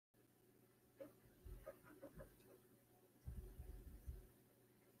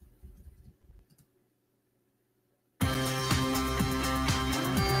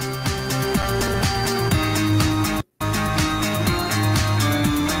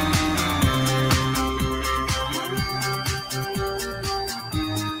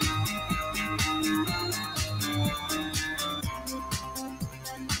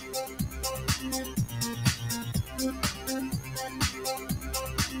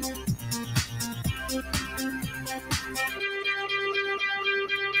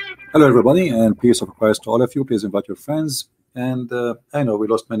Hello, everybody, and peace of Christ to all of you. Please invite your friends. And I know we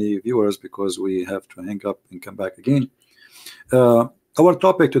lost many viewers because we have to hang up and come back again. Our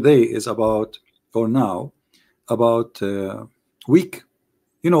topic today is about, or now, about weak.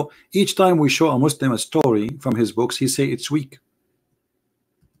 You know, each time we show a Muslim a story from his books, he say it's weak.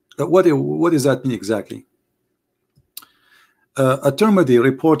 What does that mean exactly? At-Tirmidhi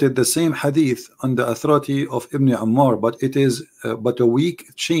reported the same hadith on the authority of Ibn Ammar, but it is but a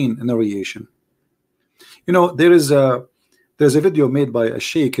weak chain narration. You know, there's a video made by a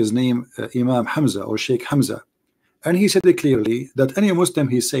sheikh, his name Imam Hamza or Sheikh Hamza, and he said it clearly that any Muslim,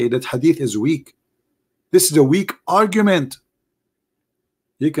 he said that hadith is weak. This is a weak argument.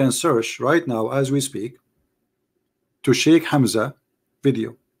 You can search right now as we speak to Sheikh Hamza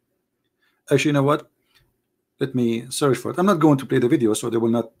video. Actually, you know what? Let me search for it. I'm not going to play the video, so they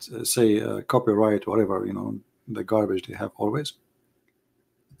will not say copyright, whatever, you know, the garbage they have always.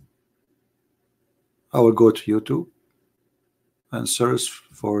 I will go to YouTube and search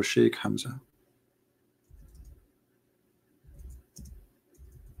for Sheikh Hamza.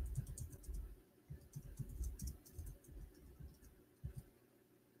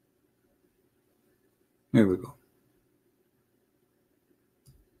 Here we go.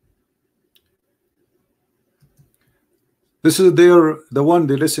 This is the one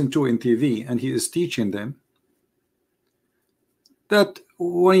they listen to in TV, and he is teaching them that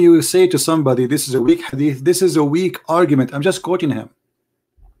when you say to somebody this is a weak hadith, this is a weak argument. I'm just quoting him.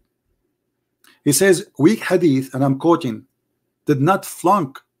 He says weak hadith, and I'm quoting, did not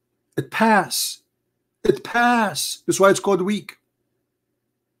flunk, it pass. It pass. That's why it's called weak.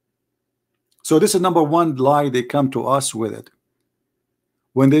 So this is number one lie they come to us with it.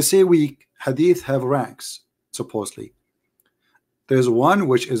 When they say weak, hadith have ranks, supposedly. There's one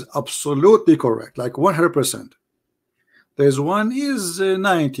which is absolutely correct, like 100%. There's one is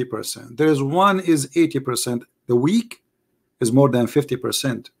 90%. There's one is 80%. The weak is more than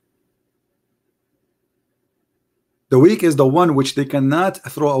 50%. The weak is the one which they cannot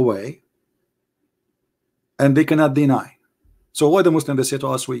throw away and they cannot deny. So why the Muslim they say to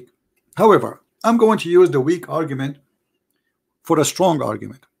us weak? However, I'm going to use the weak argument for a strong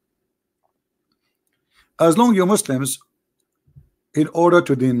argument. As long as you Muslims, in order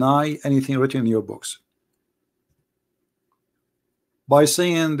to deny anything written in your books, by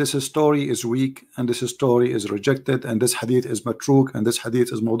saying this story is weak and this story is rejected and this hadith is matruk and this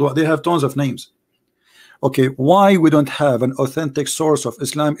hadith is mawdu', they have tons of names. Okay, why we don't have an authentic source of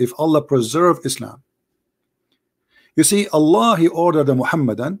Islam if Allah preserve Islam? You see, Allah, he ordered the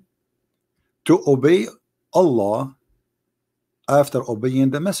Muhammadan to obey Allah after obeying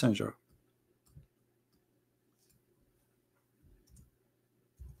the messenger.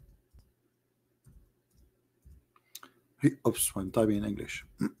 Oops, I'm typing in English.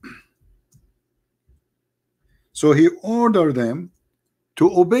 So he ordered them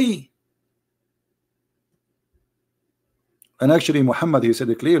to obey. And actually Muhammad, he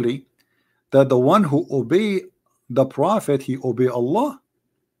said it clearly that the one who obey the prophet, he obey Allah,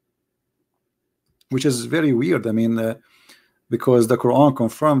 which is very weird. I mean, because the Quran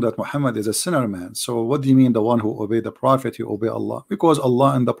confirmed that Muhammad is a sinner man. So what do you mean the one who obey the prophet, he obey Allah? Because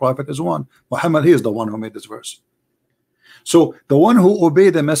Allah and the prophet is one. Muhammad, he is the one who made this verse. So the one who obey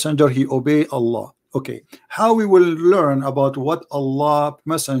the messenger, he obey Allah. Okay, how we will learn about what Allah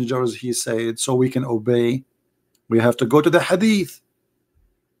messengers he said so we can obey? We have to go to the hadith.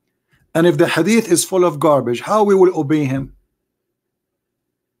 And if the hadith is full of garbage, how we will obey him?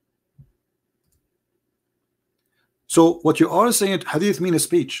 So what you are saying, hadith mean a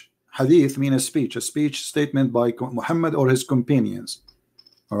speech. Hadith mean a speech statement by Muhammad or his companions.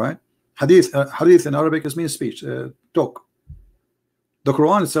 All right, hadith in Arabic is mean speech, talk. The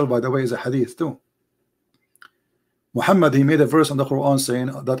Quran itself, by the way, is a hadith too. Muhammad, he made a verse in the Quran saying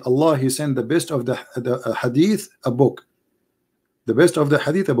that Allah, he sent the best of the hadith, a book. The best of the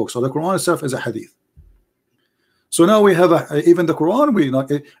hadith, a book. So the Quran itself is a hadith. So now we have even the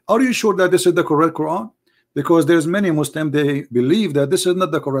Quran. Are you sure that this is the correct Quran? Because there's many Muslims, they believe that this is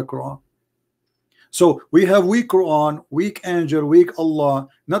not the correct Quran. So we have weak Quran, weak angel, weak Allah.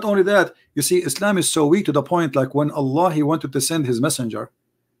 Not only that, you see, Islam is so weak to the point like when Allah, he wanted to send his messenger,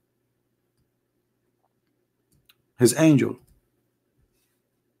 his angel,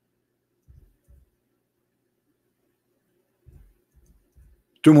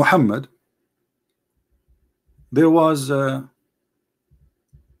 to Muhammad, there was a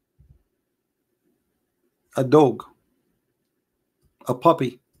dog, a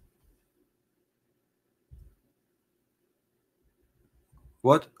puppy.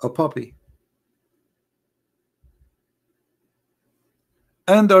 What? A puppy.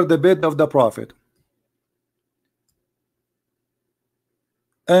 under the bed of the Prophet,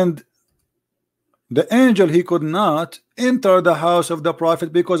 and the angel, he could not enter the house of the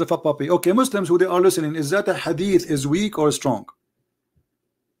Prophet because of a puppy. Okay, Muslims who they are listening, is that a hadith is weak or strong?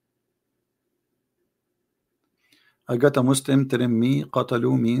 I got a Muslim telling me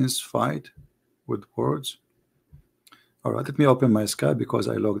qatalu means fight with words. All right, let me open my Skype because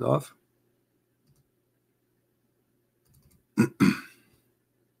I logged off.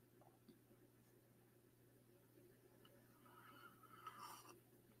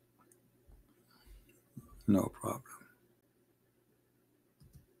 No problem.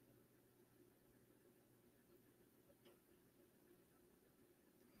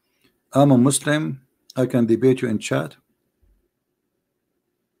 I'm a Muslim. I can debate you in chat.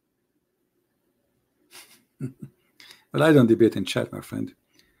 Well, I don't debate in chat, my friend.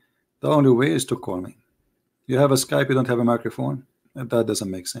 The only way is to call me. You have a Skype, you don't have a microphone. That doesn't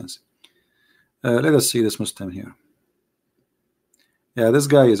make sense. Let us see this Muslim here. Yeah, this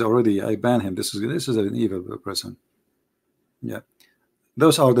guy is already, I ban him. This is an evil person. Yeah,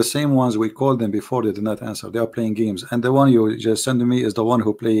 those are the same ones we called them before. They did not answer. They are playing games, and the one you just sent to me is the one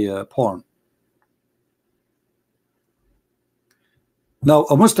who play porn. Now,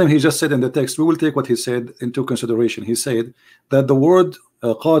 a Muslim, he just said in the text, we will take what he said into consideration. He said that the word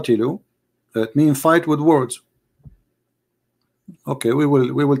qatilu mean fight with words. Okay, we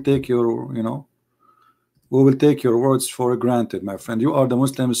will take your, you know, we will take your words for granted, my friend. You are the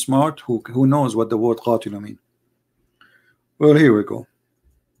Muslim smart who knows what the word qatilu mean. Well, here we go.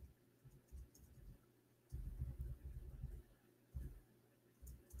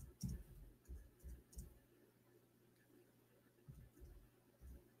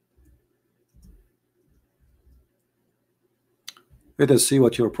 Let us see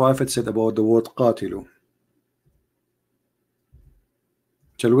what your prophet said about the word qatilu.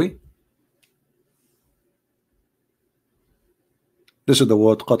 Shall we? This is the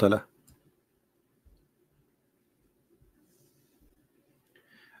word qatala.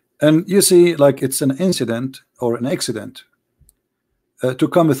 And you see, like it's an incident or an accident to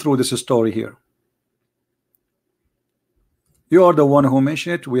come through this story here. You are the one who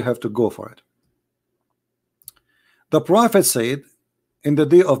mentioned it. We have to go for it. The prophet said in the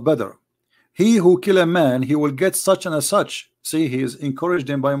day of Badr, he who kill a man, he will get such and such. See, he is encouraged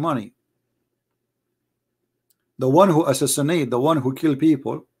him by money. The one who assassinate, the one who kill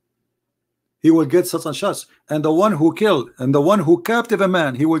people, he will get such and such. And the one who killed and the one who captive a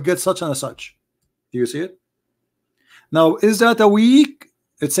man, he will get such and such. Do you see it? Now, is that a weak?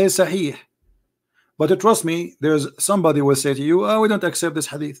 It says sahih. But trust me, there's somebody will say to you, oh, we don't accept this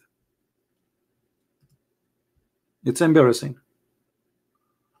hadith. It's embarrassing.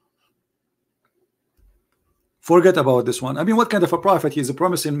 Forget about this one. I mean, what kind of a prophet? He is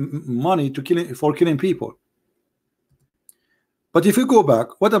promising money to killing people. But if you go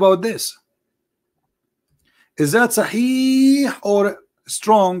back, what about this? Is that sahih or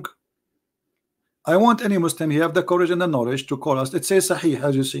strong? I want any Muslim, he have the courage and the knowledge to call us. It says sahih,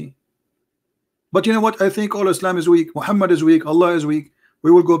 as you see. But you know what? I think all Islam is weak. Muhammad is weak. Allah is weak.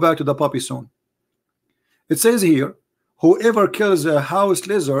 We will go back to the puppy soon. It says here, whoever kills a house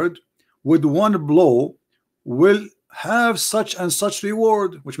lizard with one blow will have such and such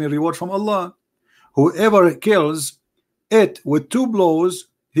reward, which means reward from Allah. Whoever kills it with 2 blows,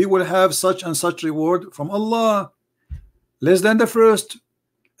 he will have such and such reward from Allah, less than the first.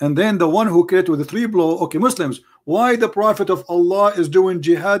 And then the one who killed with 3 blows. Okay, Muslims, why the Prophet of Allah is doing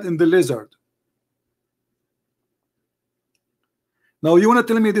jihad in the lizard? Now you want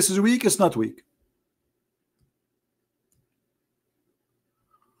to tell me this is weak? It's not weak.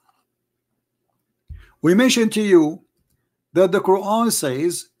 We mentioned to you that the Quran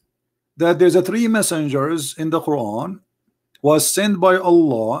says that there's 3 messengers in the Quran was sent by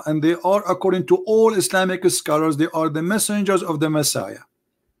Allah, and they are, according to all Islamic scholars, they are the messengers of the Messiah.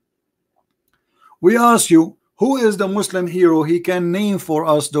 We ask you, who is the Muslim hero? He can name for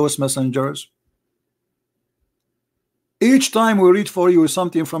us those messengers. Each time we read for you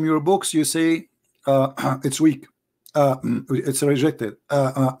something from your books, you say it's weak, it's rejected.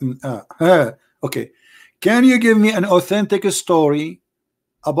 Okay, can you give me an authentic story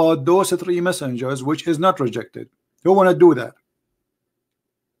about those 3 messengers which is not rejected? You want to do that?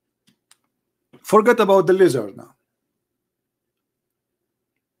 Forget about the lizard now.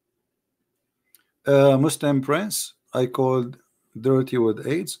 Muslim prince, I called dirty with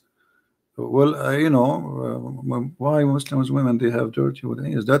AIDS. Well, you know, why Muslims women they have dirty with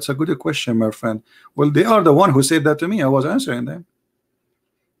AIDS? That's a good question, my friend. Well, they are the one who said that to me. I was answering them.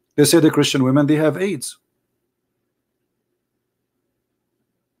 They said the Christian women they have AIDS.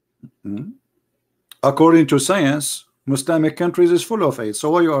 Hmm? According to science, Islamic countries is full of AIDS.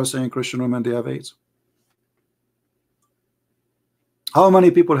 So why you are saying Christian women they have AIDS? How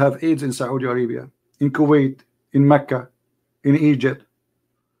many people have AIDS in Saudi Arabia, in Kuwait, in Mecca, in Egypt?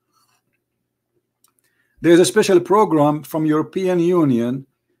 There's a special program from European Union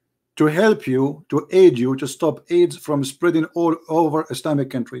to help you, to aid you to stop AIDS from spreading all over Islamic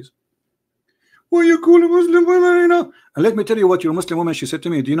countries. Well, you call a Muslim women, you know? And let me tell you what your Muslim woman, she said to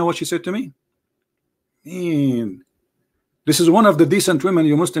me. Do you know what she said to me? Man, this is one of the decent women,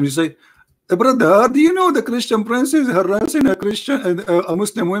 you Muslims. You say, brother, do you know the Christian prince is harassing a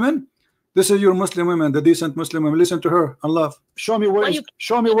Muslim women? This is your Muslim women, the decent Muslim women. Listen to her and love. Show me where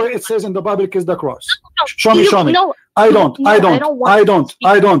it says in the Bible kiss the cross. Show me. No, I don't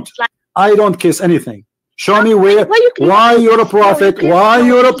kiss anything. Show me where. Why you're a prophet? Why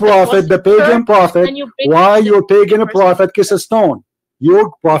you're a prophet? The pagan prophet. Why your pagan prophet kiss a stone?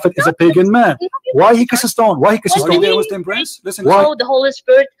 Your prophet is a pagan man. Why he kiss a stone? Why he kiss a stone? Are you Muslim prince? Listen. Why? The Holy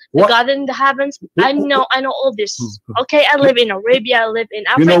Spirit, the God in the heavens. I know all this. Okay, I live in Arabia. I live in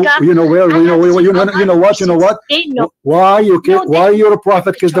Africa. You know where? You know what? Why you're a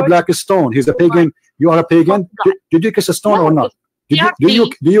prophet kiss the black stone? He's a pagan. You are a pagan. Did you kiss a stone or not? Do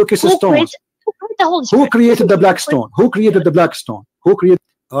you kiss a stone? Who created the black stone? Who created the black stone? Who created?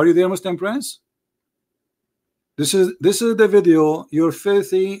 Are you there, Muslim prince? This is the video your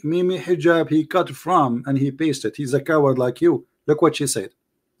filthy Mimi hijab he cut from and he pasted. He's a coward like you. Look what she said.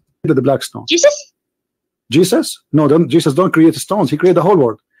 The black stone. Jesus? No, Jesus don't create stones. He created the whole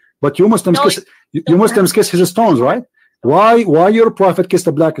world. But you Muslims kiss his stones, right? Why your prophet kissed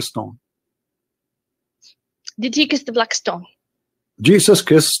the black stone? Did he kiss the black stone? Jesus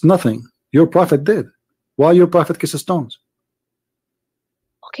kissed nothing. Your prophet did. Why your prophet kisses stones?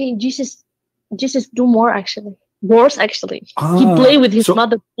 Okay, Jesus do more actually. Worse actually. He play with his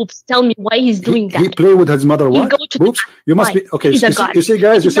mother boobs. Tell me why he's doing that. He play with his mother what? Boobs? You must be okay. You see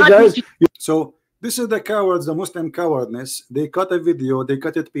guys. So this is the cowards, the Muslim cowardness. They cut a video, they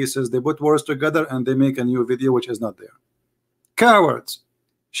cut it pieces, they put words together, and they make a new video which is not there. Cowards.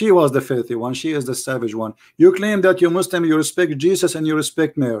 She was the filthy one. She is the savage one. You claim that you're Muslim, you respect Jesus and you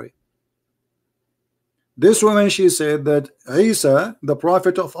respect Mary. This woman, she said that Isa, the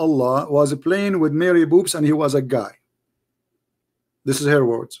prophet of Allah, was playing with Mary boobs and he was a guy. This is her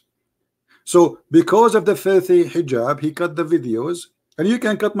words. So because of the filthy hijab, he cut the videos. And you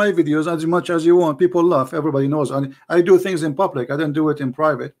can cut my videos as much as you want. People laugh. Everybody knows. And I do things in public. I don't do it in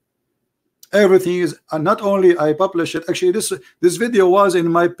private. Everything is, and not only I publish it. Actually, this video was in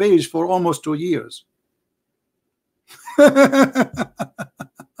my page for almost 2 years.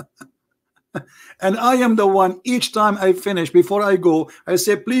 And I am the one, each time I finish, before I go, I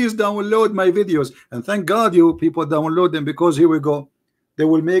say, please download my videos. And thank God you people download them, because here we go. They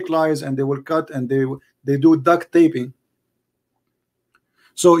will make lies and they will cut and they do duct taping.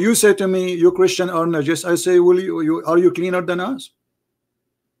 So you say to me, you Christian are najis. I say, are you cleaner than us?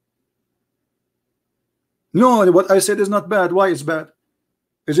 No, what I said is not bad. Why is bad?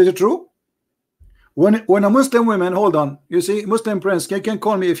 Is it true? When a Muslim woman, hold on, you see, Muslim prince, can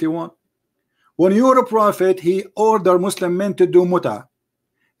call me if you want. When you're a prophet, he ordered Muslim men to do muta.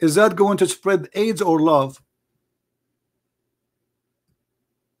 Is that going to spread AIDS or love?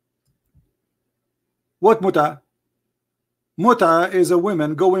 What muta? Muta is a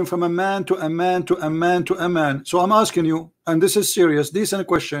woman going from a man to a man to a man to a man. So I'm asking you, and this is serious, decent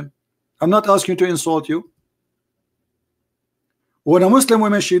question. I'm not asking you to insult you. When a Muslim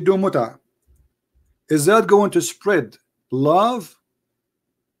woman she do muta, is that going to spread love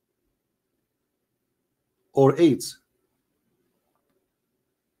or AIDS?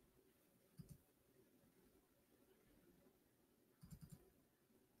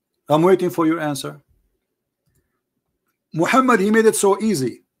 I'm waiting for your answer. Muhammad, he made it so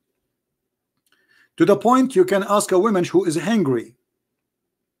easy, to the point you can ask a woman who is hungry,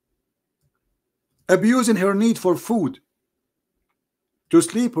 abusing her need for food, to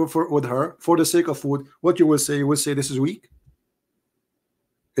sleep with her for the sake of food. What you will say? You will say this is weak.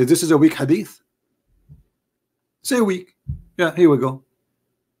 This is a weak hadith. Say weak. Yeah, here we go.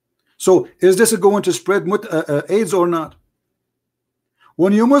 So is this going to spread AIDS or not?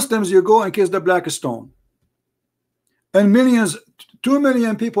 When you Muslims, you go and kiss the black stone, and millions, 2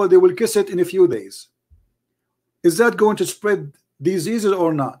 million people, they will kiss it in a few days. Is that going to spread diseases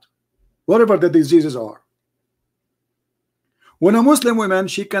or not? Whatever the diseases are. When a Muslim woman,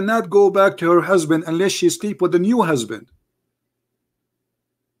 she cannot go back to her husband unless she sleep with a new husband.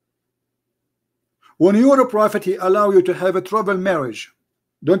 When you are a prophet, he allow you to have a trouble marriage.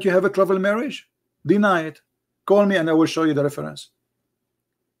 Don't you have a trouble marriage? Deny it. Call me and I will show you the reference.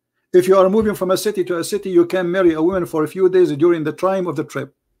 If you are moving from a city to a city, you can marry a woman for a few days during the time of the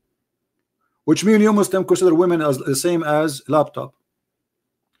trip, which means you Muslims consider women as the same as laptop.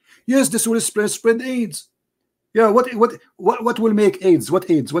 Yes, this will spread AIDS. Yeah, what will make AIDS? What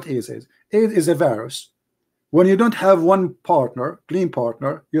AIDS? What AIDS is? AIDS is a virus. When you don't have one partner, clean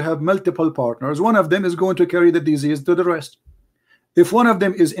partner, you have multiple partners. One of them is going to carry the disease to the rest. If one of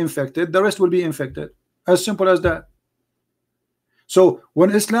them is infected, the rest will be infected. As simple as that. So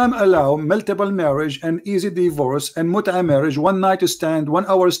when Islam allow multiple marriage and easy divorce and mut'a marriage, one night stand, 1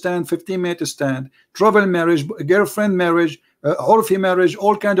 hour stand, 15-minute stand, travel marriage, girlfriend marriage, orphan marriage,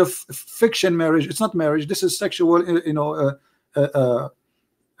 all kind of fiction marriage. It's not marriage. This is sexual,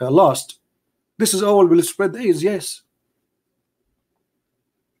 lust. This is all will spread AIDS. Yes.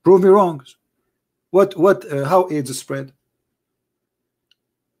 Prove me wrong. How AIDS spread?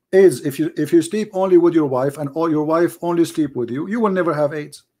 AIDS, if you sleep only with your wife and all your wife only sleep with you, you will never have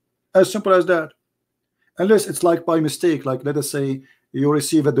AIDS. As simple as that. Unless it's like by mistake, like let us say you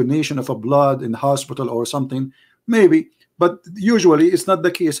receive a donation of a blood in the hospital or something, maybe, but usually it's not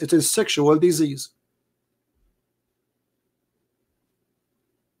the case. It is sexual disease.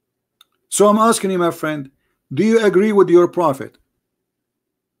 So I'm asking you, my friend, do you agree with your prophet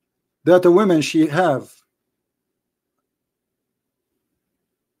that a woman she have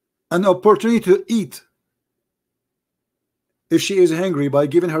an opportunity to eat if she is hungry by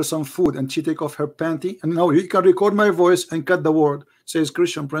giving her some food and she take off her panty? And now you can record my voice and cut the word. Says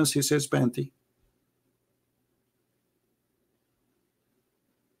Christian Prince, he says panty.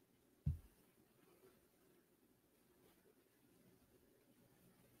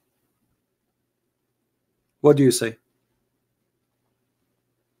 What do you say?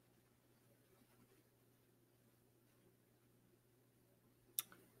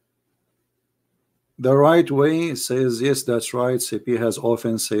 The right way says yes, that's right. CP has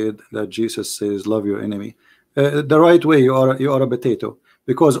often said that Jesus says love your enemy. The right way, you are a potato,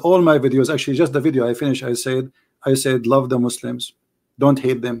 because all my videos, actually just the video I finished, I said love the Muslims, don't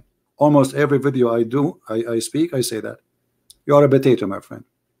hate them. Almost every video I do, I speak, I say that. You are a potato, my friend.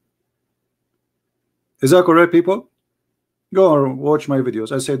 Is that correct, people? Go or watch my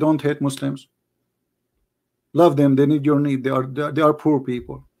videos. I say don't hate Muslims, love them. They need your need. They are poor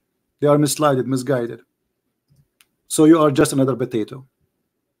people. They are misguided. So you are just another potato.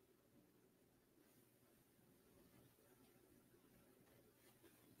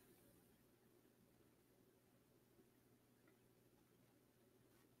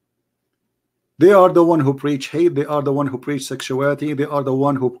 They are the one who preach hate. They are the one who preach sexuality. They are the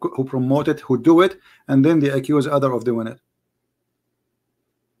one who promote it, who do it, and then they accuse other of doing it.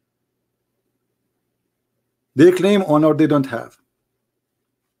 They claim honor they don't have.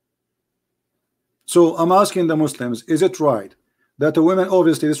 So I'm asking the Muslims, is it right that a woman,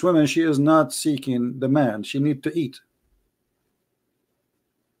 obviously this woman, she is not seeking the man, she need to eat.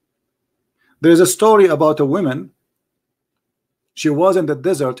 There is a story about a woman, she was in the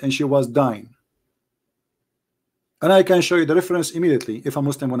desert and she was dying. And I can show you the reference immediately if a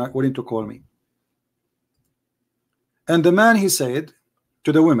Muslim willing to call me. And the man, he said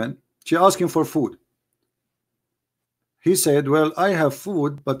to the woman, she asked him for food. He said, well, I have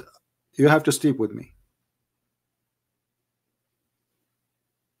food, but you have to sleep with me.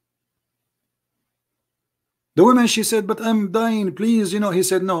 The woman, she said, but I'm dying, please. He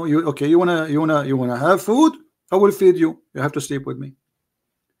said, no, you wanna have food? I will feed you. You have to sleep with me.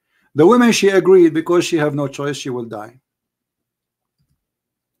 The woman, she agreed because she have no choice, she will die.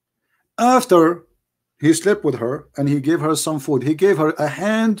 After he slept with her and he gave her some food, he gave her a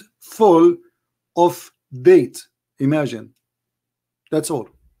handful of date. Imagine. That's all.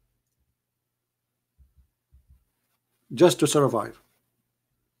 Just to survive.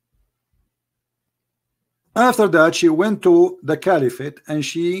 After that, she went to the caliphate and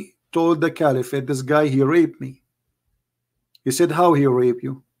she told the caliphate, this guy, he raped me. He said, how he raped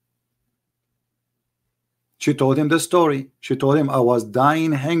you? She told him the story. She told him, I was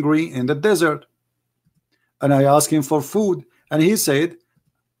dying hungry in the desert and I asked him for food, and he said,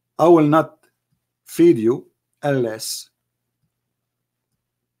 I will not feed you unless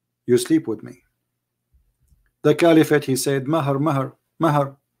you sleep with me. The caliphate, he said, mahar, mahar,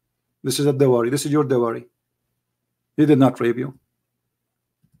 mahar. This is a dowry. This is your dowry. He did not rape you.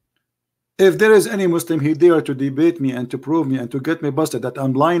 If there is any Muslim he dare to debate me and to prove me and to get me busted that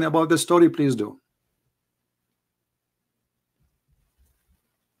I'm lying about the story, please do.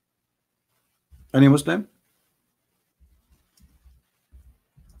 Any Muslim?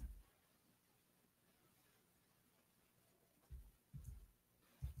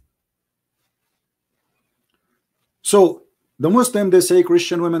 So The Muslim, they say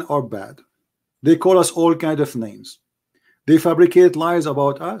Christian women are bad. They call us all kind of names. They fabricate lies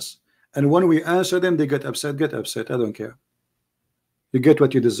about us, and when we answer them, they get upset. Get upset. I don't care. You get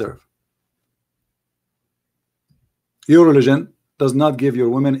what you deserve. Your religion does not give your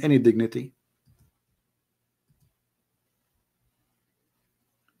women any dignity.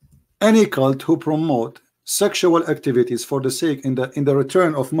 Any cult who promote sexual activities for the sake in the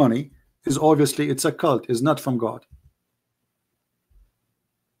return of money is obviously, it's a cult, is not from God.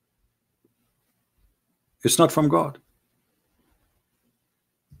 It's not from God.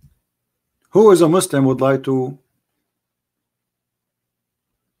 Who is a Muslim would like to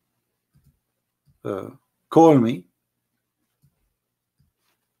call me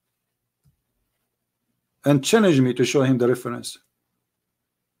and challenge me to show him the reference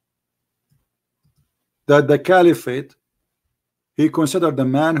that the caliphate, he considered the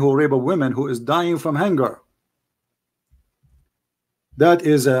man who rape a woman who is dying from hunger, that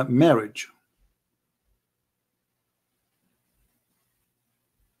is a marriage.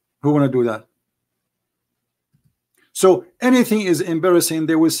 Who want to do that? So anything is embarrassing,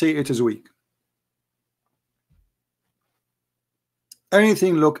 they will say it is weak.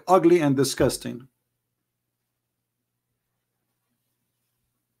 Anything look ugly and disgusting,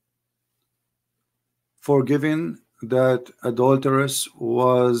 forgiving that adulteress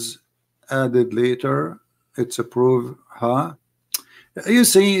was added later, it's a proof, huh? You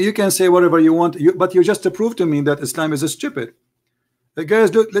see, you can say whatever you want, but you just prove to me that Islam is stupid.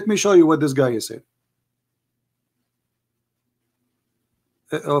 Guys, look, let me show you what this guy has said.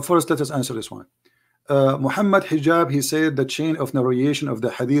 First, let us answer this one. Muhammad Hijab, he said the chain of narration of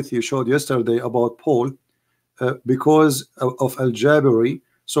the hadith you showed yesterday about Paul because of Al-Jabari.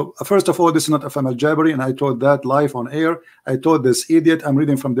 So first of all, this is not from Al-Jabari, and I told that live on air. I told this idiot, I'm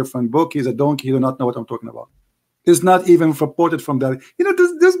reading from different book. He's a donkey. He do not know what I'm talking about. It's not even reported from that. You know,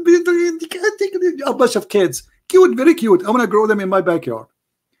 this you can't take a bunch of kids, cute, very cute. I'm gonna grow them in my backyard.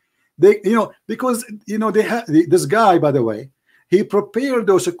 They, you know, because you know they have this guy, by the way. He prepared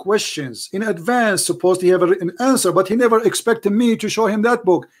those questions in advance, supposed to have an answer, but he never expected me to show him that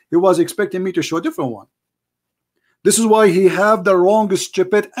book. He was expecting me to show a different one. This is why he have the wrong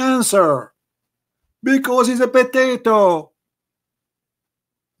stupid answer, because he's a potato.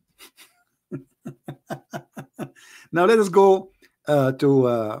 Now let us go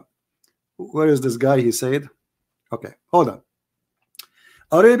to where is this guy? He said, okay, hold on.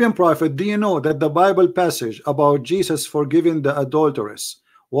 Arabian prophet, do you know that the Bible passage about Jesus forgiving the adulteress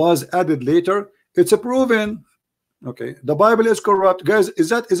was added later? It's a proven. Okay, the Bible is corrupt, guys. Is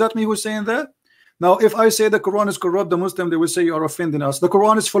that me who's saying that? Now, if I say the Quran is corrupt, the Muslim, they will say you are offending us. The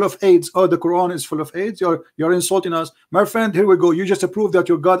Quran is full of AIDS. Oh, the Quran is full of AIDS. You're insulting us, my friend. Here we go. You just prove that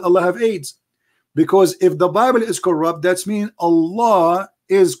your God Allah have AIDS, because if the Bible is corrupt, that means Allah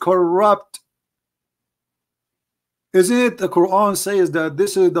is corrupt. Isn't it the Quran says that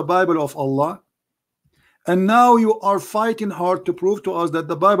this is the Bible of Allah? And now you are fighting hard to prove to us that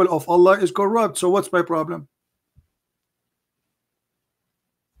the Bible of Allah is corrupt. So what's my problem?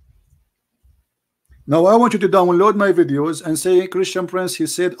 Now I want you to download my videos and say, Christian Prince, he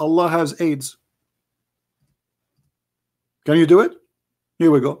said Allah has AIDS. Can you do it?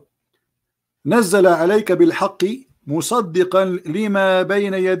 Here we go. نزل عليك بالحق مصدقا لما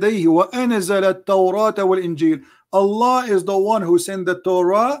بين يديه وأنزل التوراة والإنجيل. Allah is the one who sent the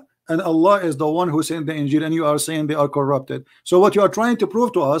Torah, and Allah is the one who sent the Injil, and you are saying they are corrupted. So what you are trying to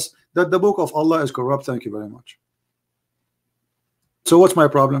prove to us that the book of Allah is corrupt. Thank you very much. So what's my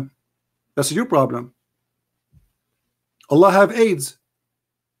problem? That's your problem. Allah have AIDS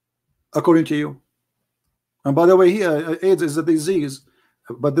according to you. And by the way, AIDS is a disease,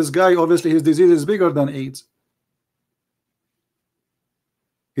 but this guy, obviously his disease is bigger than AIDS.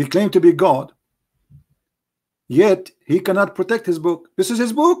 He claimed to be God, yet he cannot protect his book. This is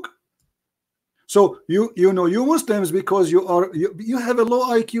his book. So you know, you Muslims, because you have a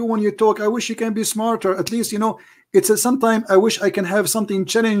low IQ when you talk. I wish you can be smarter. At least, you know, it's a sometime I wish I can have something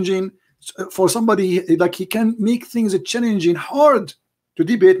challenging for somebody, like he can make things challenging, hard to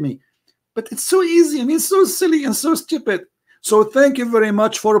debate me. But it's so easy. I mean, it's so silly and so stupid. So thank you very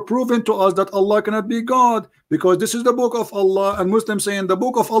much for proving to us that Allah cannot be God, because this is the book of Allah, and Muslims saying the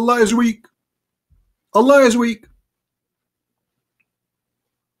book of Allah is weak. Allah is weak.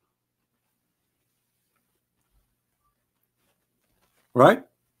 Right?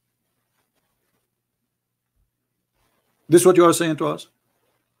 This is what you are saying to us.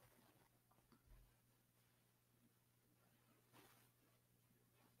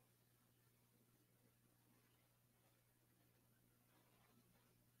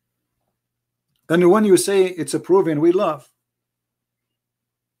 And when you say it's a proven, we laugh.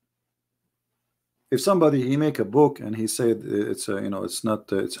 if somebody he make a book and he said it's you know, it's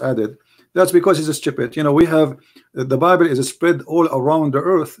not it's added, that's because he's stupid. You know, we have the Bible is spread all around the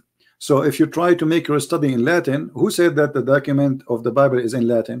earth. So if you try to make your study in Latin, who said that the document of the Bible is in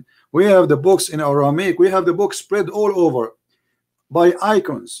Latin? We have the books in Aramaic. We have the books spread all over by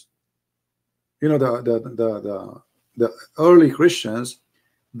icons. You know, the early Christians,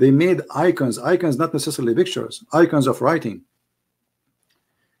 they made icons, not necessarily pictures, icons of writing.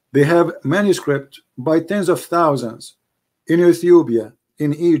 They have manuscript by tens of thousands in Ethiopia,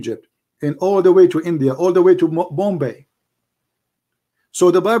 in Egypt, in all the way to India, all the way to Bombay. So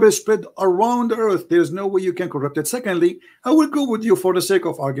the Bible is spread around the earth. There's no way you can corrupt it. Secondly, I will go with you for the sake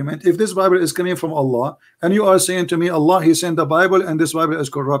of argument. If this Bible is coming from Allah, and you are saying to me, Allah, He sent the Bible, and this Bible is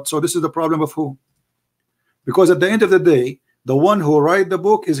corrupt. So this is the problem of who? Because at the end of the day, the one who write the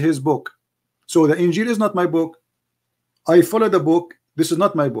book is his book. So the Injil is not my book. I follow the book. This is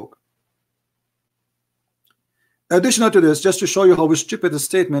not my book. Additional to this, just to show you how stupid the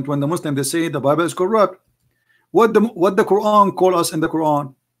statement when the Muslims they say the Bible is corrupt. What the Quran call us in the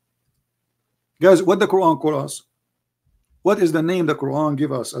Quran, guys? What the Quran call us? What is the name the Quran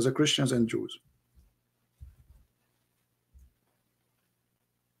give us as a Christians and Jews?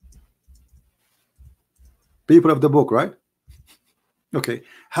 People of the book, right? Okay.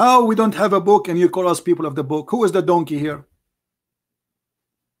 How we don't have a book and you call us people of the book? Who is the donkey here?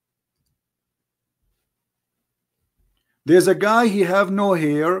 There's a guy, he have no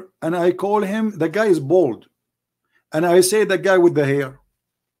hair, and I call him, the guy is bald, and I say the guy with the hair.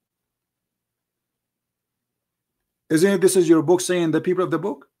 Isn't it this is your book saying the people of the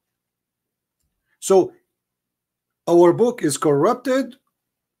book? So our book is corrupted,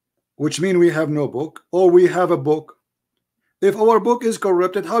 which means we have no book, or we have a book. If our book is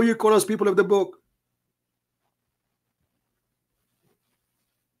corrupted, how you call us people of the book?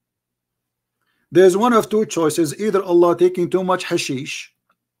 There's one of two choices: either Allah taking too much hashish,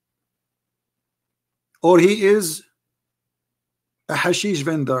 or He is a hashish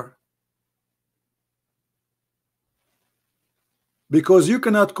vendor. Because you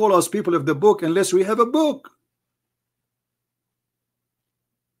cannot call us people of the book unless we have a book.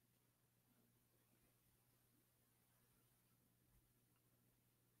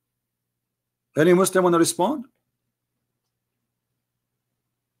 Any Muslim want to respond?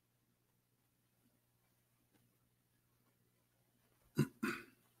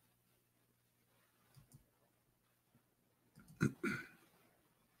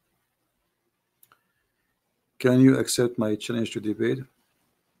 Can you accept my challenge to debate?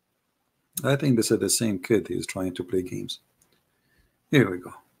 I think this is the same kid. He's trying to play games. Here we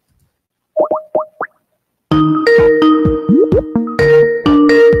go.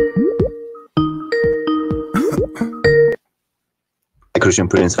 Hi, Christian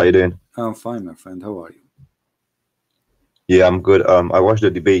Prince. How you doing? I'm fine, my friend. How are you? Yeah, I'm good. I watched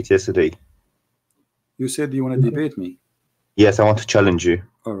the debate yesterday. You said you want to debate me? Yes, I want to challenge you.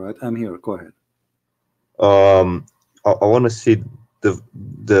 All right, I'm here. Go ahead. I want to see the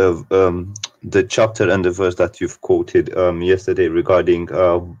chapter and the verse that you've quoted yesterday regarding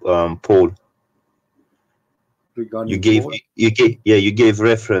Paul. Regarding you gave Paul? you gave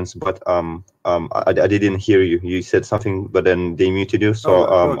reference, but I didn't hear you. You said something, but then they muted you. So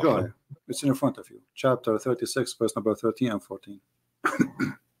go ahead. It's in front of you. Chapter 36, verse number 13 and 14.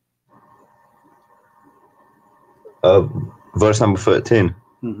 Verse number 13.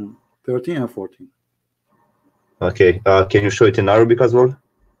 13 and 14. Okay. Can you show it in Arabic as well?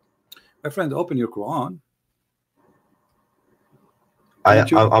 My friend, open your Quran. I'm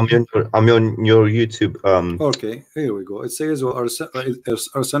on your YouTube. Okay, here we go. It says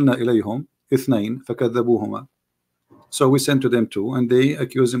أرسلنا إليهم اثنين فكذبوهما. So we sent to them two, and they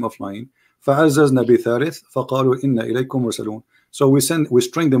accused him of lying. فعززنا بثالث فقالوا إنا إليكم مرسلون. So we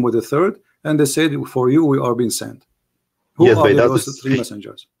string them with a third, and they said, for you we are being sent. Who yes, are those three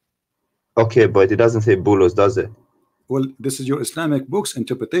messengers? Okay, but it doesn't say bulos, does it? Well, this is your Islamic books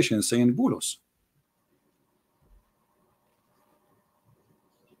interpretation saying bulos.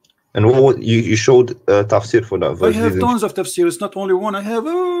 And what you showed tafsir for that verse? I have tons of tafsir. It's not only one. I have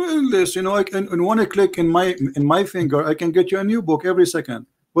this. You know, I can in one click in my finger, I can get you a new book every second.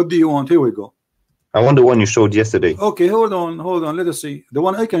 What do you want? Here we go. I want the one you showed yesterday. Okay, hold on. Let us see. The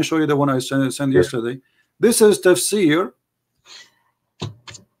one I can show you, the one I sent yesterday. This is tafsir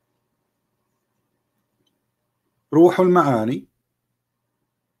Ruh al-Ma'ani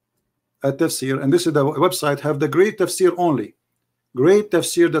at tafsir, and this is the website. Have the great tafsir only.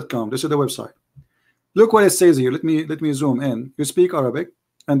 GreatTafsir.com. This is the website. Look what it says here. Let me zoom in. You speak Arabic,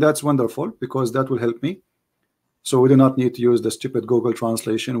 and that's wonderful because that will help me. So we do not need to use the stupid Google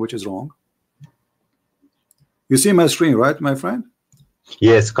translation, which is wrong. You see my screen, right, my friend?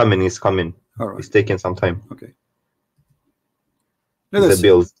 Yes, coming. It's coming. All right. It's taking some time. Okay. It's a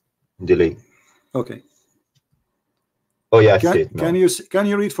build delay. Okay. Oh yeah, I see it now. Can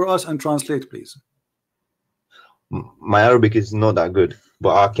you read for us and translate, please? My Arabic is not that good,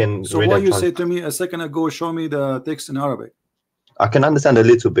 but I can. So what you said to me a second ago, show me the text in Arabic. I can understand a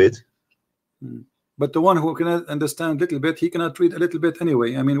little bit. But the one who cannot understand a little bit, he cannot read a little bit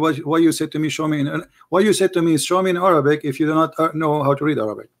anyway. I mean, why you said to me, show me in, why you said to me, show me in Arabic if you do not know how to read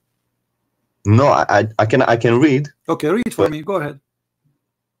Arabic? No, I can read. Okay, read for me. Go ahead.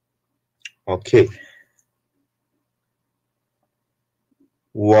 Okay.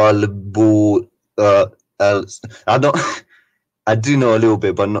 I do know a little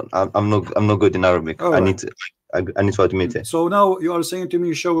bit, but I'm not good in Arabic. Right. I need to admit it. So now you are saying to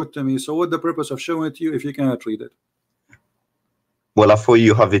me, show it to me. So what the purpose of showing it to you if you cannot read it? Well, I thought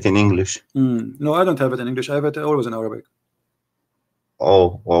you have it in English. No, I don't have it in English. I have it always in Arabic.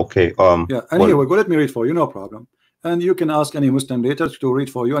 Oh, okay. Yeah. Anyway, go let me read for you. No problem. And you can ask any Muslim later to read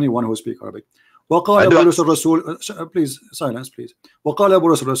for you. Anyone who speaks Arabic. وقال بولس الرسول, please silence, please. وقال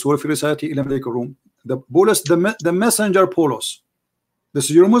بولس الرسول في رسالته إلى ملك الروم. The messenger Paulos. This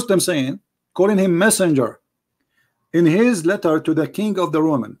is your Muslim saying, calling him messenger. In his letter to the king of the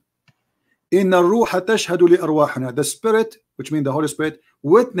Roman, إن الروح تشهد لأرواحنا, the spirit, which means the Holy Spirit,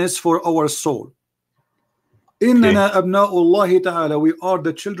 witness for our soul. إننا أبناء الله تعالى, we are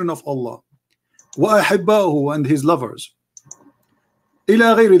the children of Allah. وأحباؤه, and his lovers.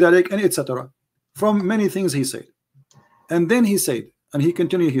 إلى غير ذلك, and etc. From many things he said. And then he said, and he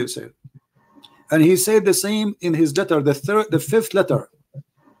continued, he said, and he said the same in his letter, the fifth letter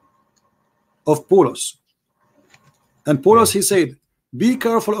of Paulos. And Paulos, he said, be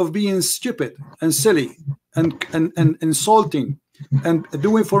careful of being stupid and silly and insulting and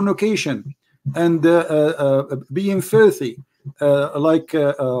doing fornication and being filthy, like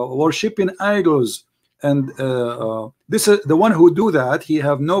worshipping idols. And this is the one who do that, he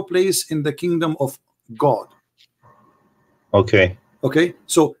have no place in the kingdom of God. Okay. Okay,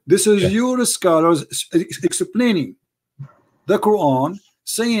 so this is your scholars explaining the Quran,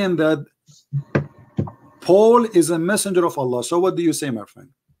 saying that Paul is a messenger of Allah. So what do you say, my friend?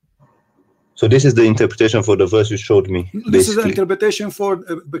 So this is the interpretation for the verse you showed me. This is the interpretation for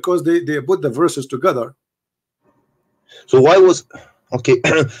because they put the verses together. So why was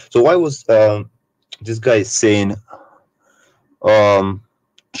so why was this guy saying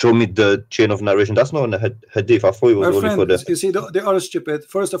show me the chain of narration? That's not on the hadith. I thought it was only for the. You see, they are stupid.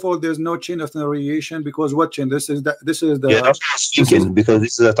 First of all, there's no chain of narration because what chain? This is the. Yeah, that's what I was thinking, because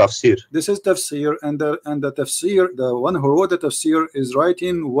this is a tafsir. This is tafsir, and the tafsir, the one who wrote the tafsir is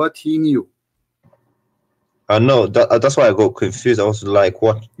writing what he knew. I know that's why I got confused. I was like,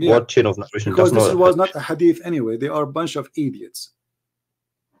 what chain of narration? Because this was not a hadith anyway. They are a bunch of idiots.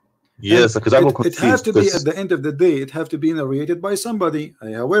 Yes, because I got confused. It has to be, at the end of the day, it have to be narrated by somebody.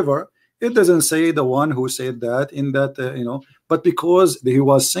 However, it doesn't say the one who said that in that, but because he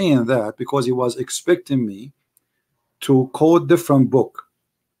was saying that, because he was expecting me to quote different book.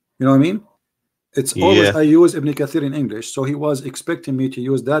 You know what I mean? It's always, I use Ibn Kathir in English, so he was expecting me to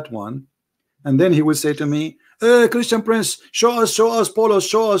use that one. And then he would say to me, Christian Prince, show us, Paulos,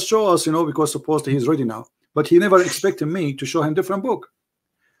 show us, because supposedly he's ready now. But he never expected me to show him different book.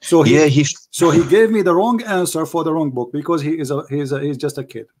 So he gave me the wrong answer for the wrong book because he's just a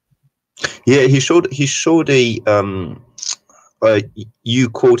kid. Yeah, he showed you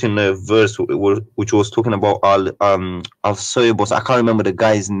quoting a verse which was talking about al-Soybos. I can't remember the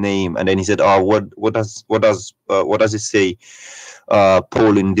guy's name, and then he said, "Oh, what does it say,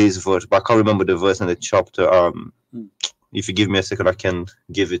 Paul, in this verse?" But I can't remember the verse and the chapter. If you give me a second, I can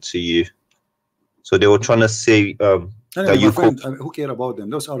give it to you. So they were trying to say. Anyway, my friend, who care about them?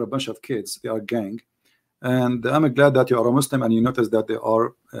 Those are a bunch of kids. They are gang, and I'm glad that you are a Muslim and you notice that they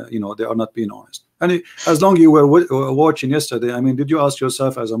are, they are not being honest. And as long as you were watching yesterday, I mean, did you ask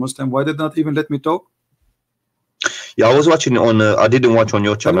yourself as a Muslim why did not even let me talk? Yeah, I was watching on. I didn't watch on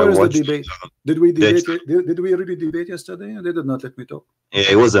your channel. Where is the debate? Did we debate? Did we really debate yesterday? They did not let me talk.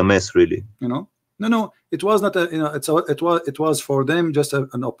 Yeah, it was a mess, really. No, it was not a. It was for them just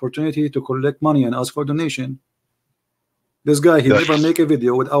an opportunity to collect money and ask for donation. This guy, he never make a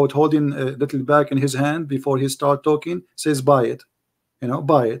video without holding a little bag in his hand before he start talking. Says buy it,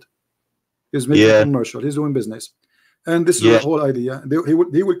 buy it. He's making a commercial. He's doing business, and this is the whole idea.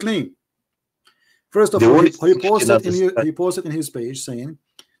 He will claim. First of all, he posted in his page saying,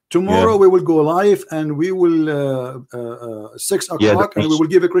 tomorrow we will go live and we will 6 o'clock and we will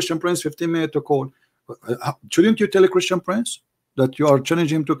give a Christian Prince 15 minutes to call. Shouldn't you tell a Christian Prince that you are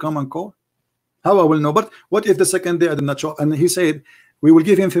challenging him to come and call? How I will know? But what if the second day I did not show? And he said, we will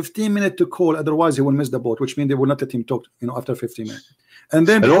give him 15 minutes to call, otherwise he will miss the boat, which means they will not let him talk, after 15 minutes. And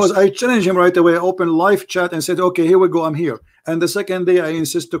then because I challenged him right away, I opened live chat and said, okay, here we go, I'm here. And the second day I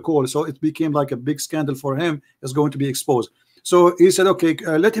insist to call, so it became like a big scandal for him. It's going to be exposed. So he said, okay,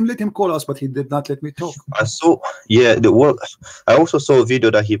 let him call us, but he did not let me talk. I saw, yeah, I also saw a video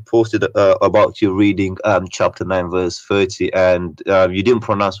that he posted about you reading chapter 9 verse 30, and you didn't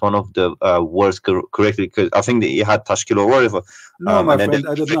pronounce one of the words correctly, because I think that you had tashkil or whatever. No, my friend,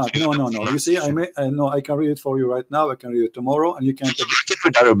 I did not. No. You see, I can read it for you right now. I can read it tomorrow, and you can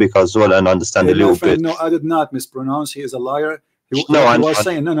read Arabic as well and understand a little bit. No, I did not mispronounce. He is a liar. He was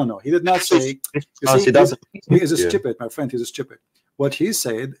saying no. He did not say. He is a stupid, my friend. He's a stupid. What he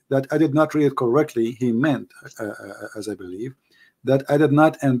said, that I did not read it correctly. He meant, as I believe, that I did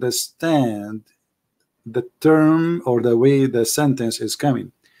not understand the term or the way the sentence is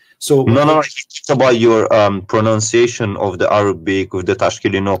coming. So no, it's about your pronunciation of the Arabic with the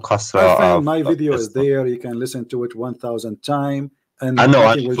tashkil, kasra. My video is there. You can listen to it 1,000 times. And I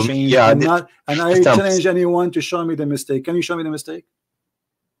know it will change. Yeah, I challenge anyone to show me the mistake. Can you show me the mistake?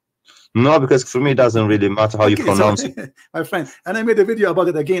 No, because for me it doesn't really matter how you pronounce it. My friend, and I made a video about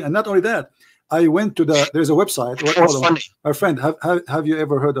it again. And not only that, I went to there's a website. My friend, have you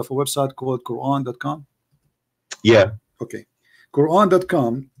ever heard of a website called Quran.com? Yeah. Okay.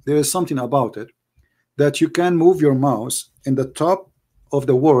 Quran.com, there is something about it that you can move your mouse in the top of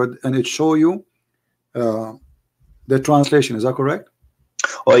the word and it show you the translation. Is that correct?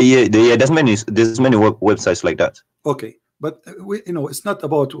 Oh yeah. There's many websites like that. Okay, but it's not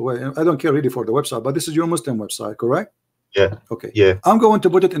about. I don't care really for the website, but this is your Muslim website, correct? Yeah. Okay. Yeah. I'm going to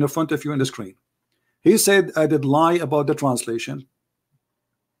put it in the front of you on the screen. He said I did lie about the translation.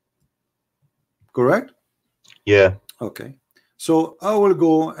 Correct? Yeah. Okay. So I will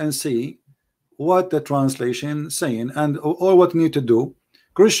go and see what the translation saying and all what need to do.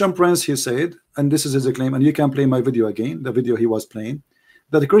 Christian Prince, he said, and this is his claim, and you can play my video again, the video he was playing,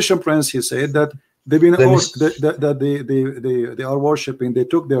 that the Christian Prince, he said that they've been they are worshiping, they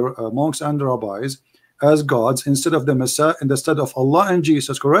took their monks and rabbis as gods instead of the Messiah, instead of Allah and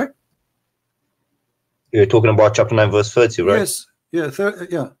Jesus, correct? You're talking about chapter 9 verse 30, right? Yes. Yeah.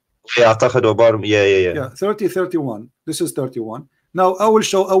 Yeah. Yeah. 30, 31. This is 31. Now I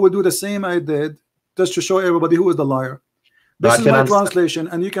will do the same I did just to show everybody who is the liar. This is my translation,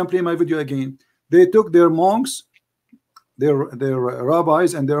 and you can play my video again. They took their monks, their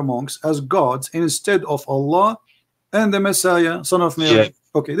rabbis and their monks as gods instead of Allah and the Messiah, son of Mary. Yeah.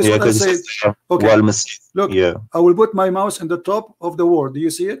 Okay, this is what I say. Okay, look, I will put my mouse in the top of the word. Do you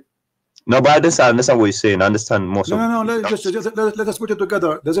see it? No, but I understand what you're saying. I understand most of it. No, let us put it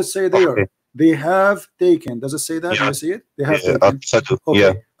together. Does it say there? Okay. They have taken. Does it say that? Do you see it? They have taken.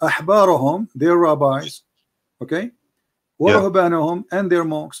 Okay. Ahbarahum, their rabbis. Okay. وَرَهْبَانَهُمْ and their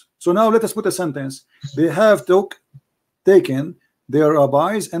monks. So now let us put a sentence. They have taken their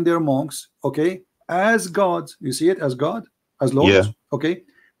rabbis and their monks, okay, as gods. You see it as God, as Lord. Yeah. Okay.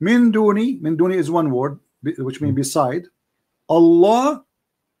 Min duni is one word, which means beside Allah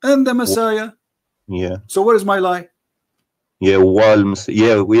and the Messiah. Yeah. So what is my lie? Yeah,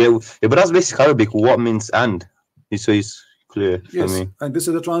 but that's basic Arabic. What means and? So it's clear. Yes, and this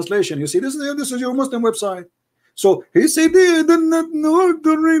is the translation. You see, this is your Muslim website. So he said they did not know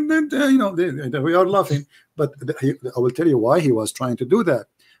to read that. We are laughing, but I will tell you why he was trying to do that,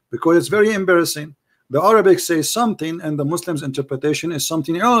 because it's very embarrassing. The Arabic says something, and the Muslims' interpretation is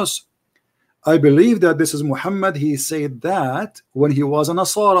something else. I believe that this is Muhammad. He said that when he was a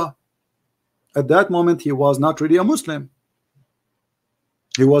Nasara. At that moment, he was not really a Muslim.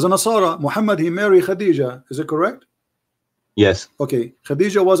 He was a Nasara. Muhammad, he married Khadija. Is it correct? Yes. Okay.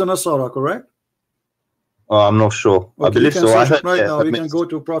 Khadija was a Nasara, correct? I'm not sure. Okay, I believe so. Right now, we can go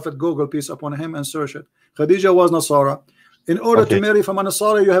to Prophet Google, peace upon him, and search it. Khadija was Nasara. In order to marry from a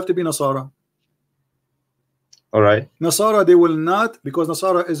Nasara, you have to be Nasara. All right. Nasara, they will not, because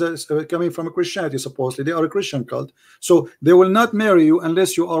Nasara is coming from a Christianity, supposedly. They are a Christian cult. So they will not marry you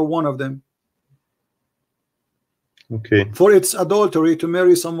unless you are one of them. Okay. For it's adultery to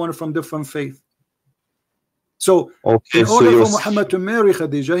marry someone from different faith. So in order for Muhammad to marry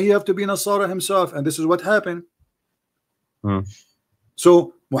Khadija, he have to be Nasara himself, and this is what happened.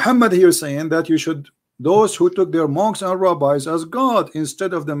 So Muhammad here saying that you should, those who took their monks and rabbis as God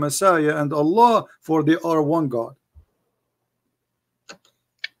instead of the Messiah and Allah, for they are one God.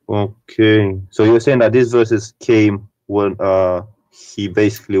 Okay, so you're saying that these verses came when he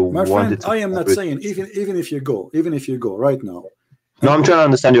basically wanted to. I am not saying even if you go right now. No, I'm trying to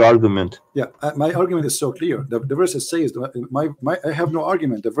understand your argument. Yeah, my argument is so clear. The verse says, I have no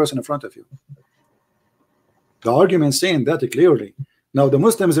argument. The verse in front of you. The argument saying that clearly. Now the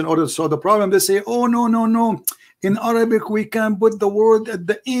Muslims, in order to solve the problem, they say, oh no, no, no, in Arabic we can put the word at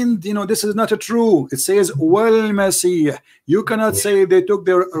the end. You know, this is not true. It says wal masih. You cannot say they took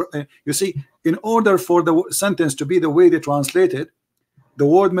their you see, in order for the sentence to be the way they translate it, the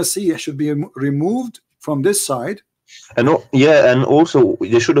word masih should be removed from this side. And yeah, and also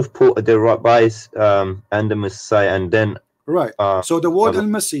they should have put the rabbis and the Messiah, and then right. So the word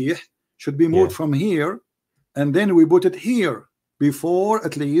al-masih should be moved from here, and then we put it here before,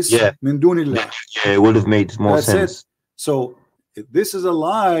 at least min dunillah. Yeah, it would have made more sense. So this is a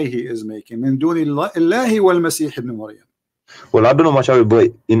lie he is making. Min dunillahi wal masih ibn Maryam. Well, I don't know much Arabic,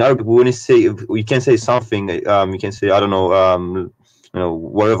 but in Arabic, when you say, you can say something, you can say, I don't know, you know,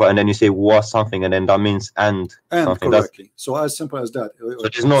 whatever, and then you say was something, and then that means and something. Correctly. So as simple as that. So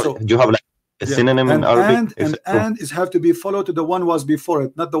there's no, do you have like a synonym in Arabic? And it have to be followed to the one was before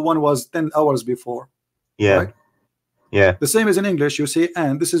it, not the one was 10 hours before. Yeah. Right? Yeah. The same as in English, you say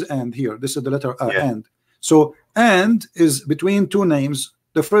and. This is and here. This is the letter and. So and is between two names.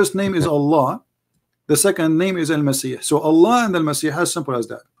 The first name is Allah. The second name is Al-Masih. So Allah and Al-Masih, as simple as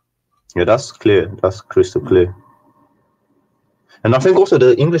that. Yeah, that's clear. That's crystal clear. And I think also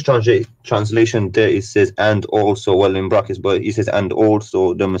the English translation there, it says and also, well, in brackets, but it says and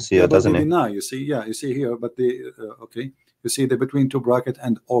also the Messiah, doesn't it? Now you see, you see here, but the okay, you see the between two bracket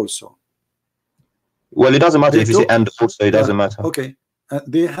and also. Well, it doesn't matter if you say and also, it doesn't matter. Okay,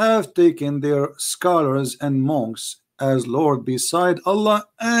 they have taken their scholars and monks as Lord beside Allah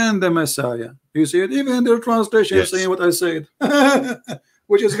and the Messiah. You see it even in their translation, saying what I said,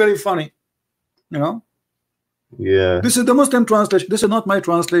 which is very funny, you know. Yeah, this is the Muslim translation. This is not my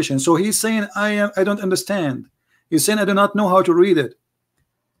translation. So he's saying I don't understand. He's saying I do not know how to read it.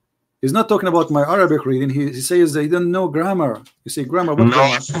 He's not talking about my Arabic reading. He says they don't know grammar. You see, grammar. What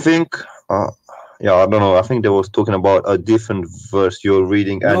grammar? I think yeah, I don't know. I think they was talking about a different verse you're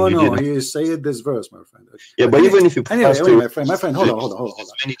reading, and no, he said this verse, my friend. Yeah, but even if you anyway, my friend, hold on. Hold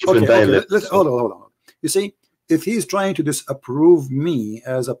on. You see, if he's trying to disapprove me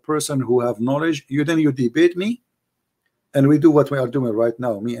as a person who have knowledge, then you debate me, and we do what we are doing right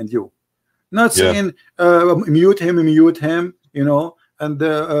now, me and you. Not saying mute him, you know, and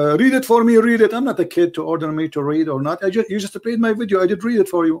read it for me, read it. I'm not a kid to order me to read or not. You just played my video. I did read it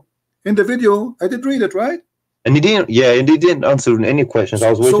for you. In the video, I did read it, right? And he didn't. Yeah, and he didn't answer any questions.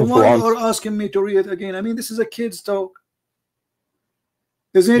 I was waiting for. So why you are asking me to read it again? I mean, this is a kid's talk,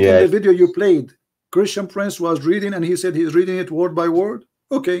 isn't it? In the video you played, Christian Prince was reading, and he said he's reading it word by word.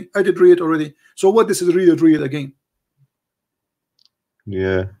 Okay, I did read it already. So what this is read it again?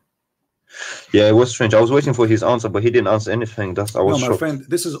 Yeah, it was strange. I was waiting for his answer, but he didn't answer anything. I was shocked. My friend,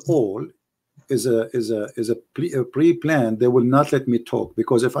 this is all is a pre-planned. They will not let me talk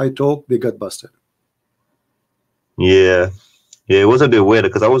because if I talk, they got busted. Yeah, it was a bit weird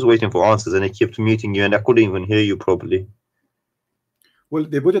because I was waiting for answers and they kept muting you, and I couldn't even hear you properly. Well,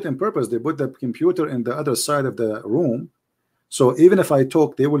 they put it on purpose. They put the computer in the other side of the room, so even if I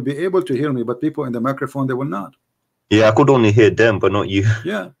talk, they will be able to hear me, but people in the microphone, they will not. Yeah, I could only hear them, but not you.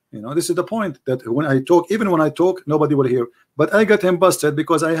 Yeah, you know, this is the point, that when I talk, even when I talk, nobody will hear. But I got him busted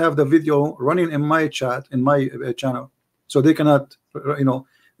because I have the video running in my chat, in my channel, so they cannot, you know,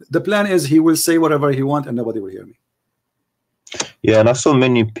 the plan is he will say whatever he wants and nobody will hear me. Yeah, and I saw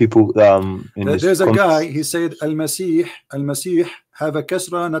many people there's a guy, he said al-masih have a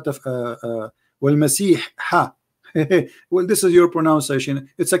kasra, not a wal-masih ha. Well, this is your pronunciation.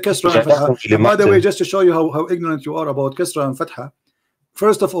 It's a kasra and fatha. And by the way, just to show you how ignorant you are about kasra and fatha,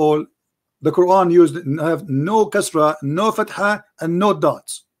 first of all, the Quran have no kasra, no fatha, and no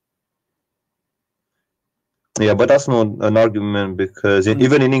dots. Yeah, but that's not an argument because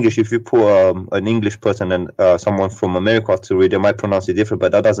even in English, if you put an English person and someone from America to read, they might pronounce it different,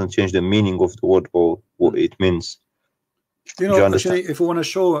 but that doesn't change the meaning of the word or what it means. You know, actually, if you want to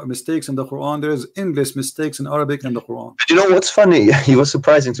show mistakes in the Quran, there is endless mistakes in Arabic and the Quran. You know what's funny? He was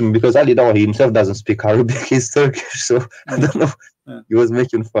surprising to me because Ali Dawa, he himself doesn't speak Arabic. He's Turkish, so I don't know. Yeah. He was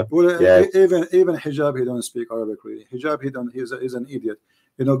making fun. Well, even hijab, he don't speak Arabic really. Hijab, he's an idiot.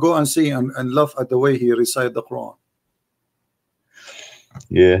 You know, go and see and laugh at the way he recite the Quran.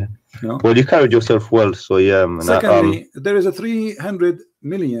 Yeah. You know? Well, you carried yourself well, so yeah. Man. Secondly, there is a 300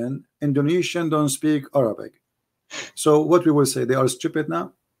 million Indonesian don't speak Arabic. So what we will say, they are stupid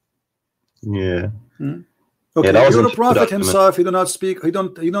now. Yeah. Okay. Yeah, you're a prophet himself. He do not speak. He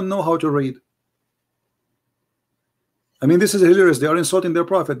don't know how to read. I mean, this is hilarious. They are insulting their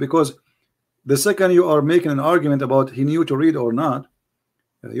prophet because the second you are making an argument about he knew to read or not,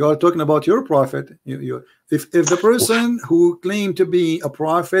 You are talking about your prophet. If the person who claimed to be a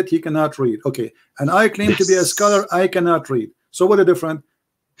prophet, he cannot read. Okay, and I claim to be a scholar, I cannot read. So what a difference?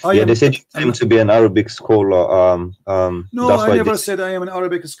 They said you claim to be an Arabic scholar. No, that's I never said I am an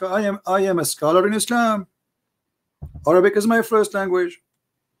Arabic scholar. I am a scholar in Islam. Arabic is my first language.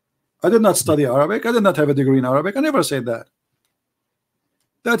 I did not study Arabic. I did not have a degree in Arabic. I never said that.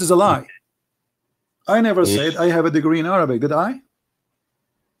 That is a lie. I never said I have a degree in Arabic. Did I?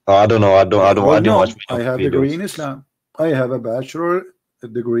 I don't know. I don't watch. I have a degree in Islam. I have a bachelor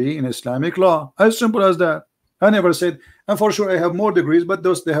degree in Islamic law. As simple as that. I never said, and for sure I have more degrees, but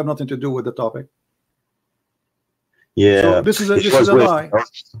those they have nothing to do with the topic. Yeah, so this is a lie.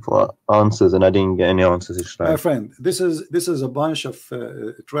 For answers, and I didn't get any answers. My friend, this is a bunch of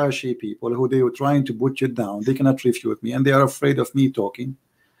trashy people who they were trying to put you down. They cannot refute me, and they are afraid of me talking.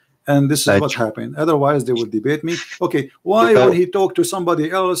 And this is what happened. Otherwise, they would debate me. Okay, why when he talked to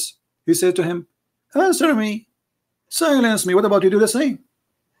somebody else, he said to him, "Answer me, silence me." What about you do the same?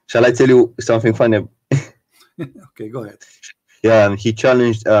 Shall I tell you something funny? Okay, go ahead. Yeah, he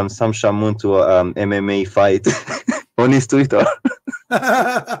challenged Sam Shamoun to a MMA fight on his Twitter.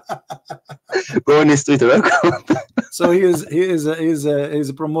 Go on his Twitter account. So he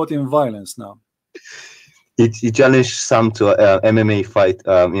is promoting violence now. He challenged Sam to a MMA fight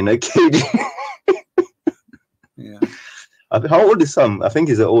in a cage. Yeah. How old is Sam? I think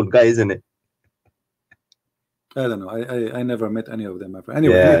he's an old guy, isn't it? I don't know. I never met any of them, my friend.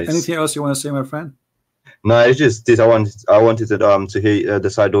 Anyway, anything else you want to say, my friend? No, it's just this. I wanted to hear the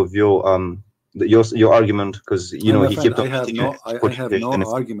side of your argument, because you know he kept on. I have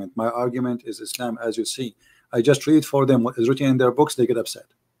no argument. My argument is Islam, as you see. I just read for them what is written in their books. They get upset.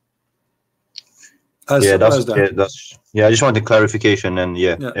 I just wanted clarification, and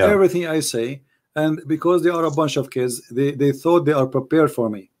everything I say, and because they are a bunch of kids, they thought they are prepared for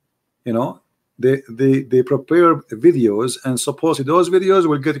me. You know, they prepare videos, and supposedly those videos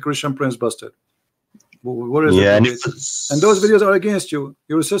will get Christian Prince busted. What is it? And those videos are against you.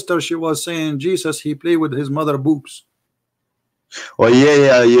 Your sister, she was saying Jesus, he played with his mother boobs. Oh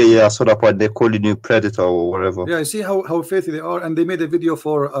yeah. I saw that part. They calling you predator or whatever. Yeah, see how filthy they are. And they made a video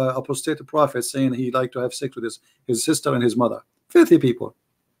for apostate prophet saying he liked to have sex with his sister and his mother. Filthy people.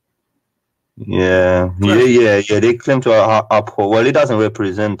 Yeah. They claim to uphold. Well, it doesn't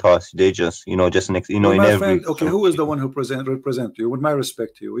represent us. They just, just next, in every. Friend, okay, who is the one who represent you? With my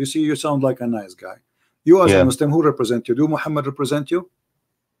respect to you, you see, you sound like a nice guy. You as a Muslim, who represent you? Do Muhammad represent you?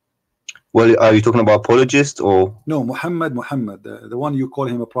 Well, are you talking about apologist or no? Muhammad, the one you call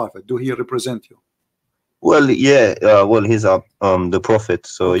him a prophet. Do he represent you? Well, yeah. Well, he's the prophet.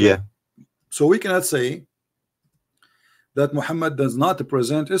 So okay. Yeah. So we cannot say that Muhammad does not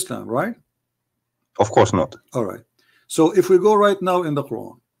represent Islam, right? Of course not. All right. So if we go right now in the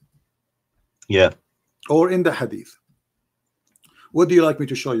Quran, or in the Hadith, what do you like me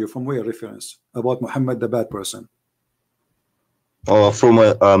to show you from where reference about Muhammad the bad person? Or from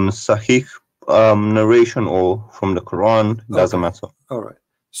a Sahih narration, or from the Quran? Doesn't matter. All right.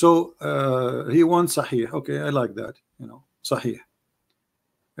 So he wants Sahih. Okay, I like that. Sahih.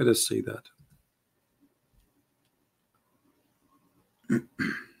 Let us see that.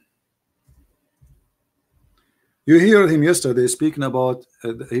 You hear him yesterday speaking about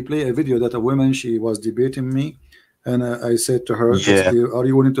he played a video that a woman, she was debating me, and I said to her, are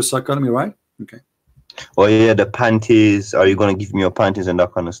you willing to suckle me, right? Okay. Oh yeah, the panties, are you going to give me your panties and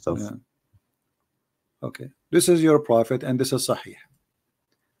that kind of stuff? Yeah. Okay, this is your prophet, and this is Sahih.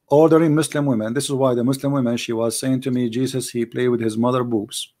 Ordering Muslim women. This is why the Muslim women, she was saying to me, Jesus, he played with his mother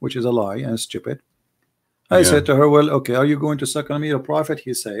boobs, which is a lie and stupid. I said to her, well, okay, are you going to suckle me, your prophet?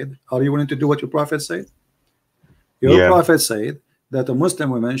 He said, are you willing to do what your prophet said? Your prophet said that a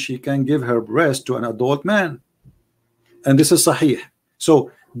Muslim woman, she can give her breast to an adult man, and this is Sahih.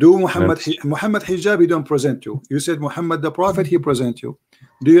 So do Muhammad hijab, he don't present you. You said Muhammad the prophet, he present you.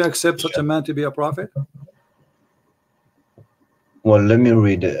 Do you accept such a man to be a prophet? Well, let me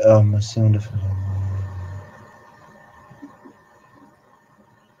read it.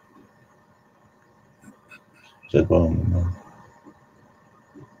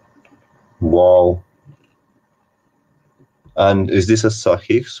 Wow. And is this a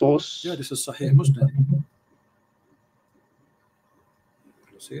Sahih source? Yeah, this is Sahih Muslim.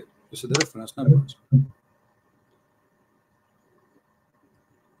 You see it? This is the reference numbers.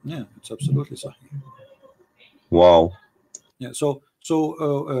 Yeah, it's absolutely Sahih. Wow. Yeah, so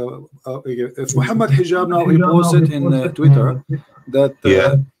if Muhammad hijab now, he posted in Twitter that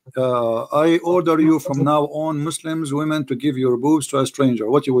I order you from now on, Muslims, women, to give your boobs to a stranger.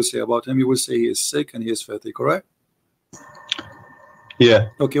 What you will say about him? You will say he is sick and he is filthy, correct? Yeah.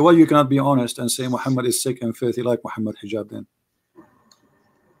 Okay, well, you cannot be honest and say Muhammad is sick and filthy like Muhammad hijab then.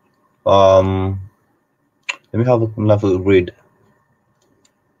 Let me have a read.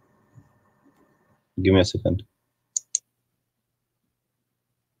 Give me a second.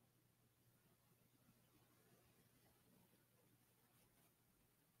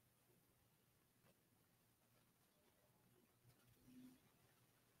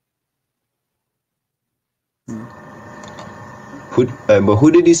 But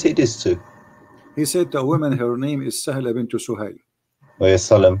who did he say this to? He said to a woman, her name is Sahla bint Suhail. Oh, yes,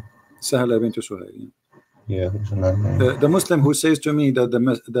 Salam. Sahla bint Suhail. Yeah. The Muslim who says to me that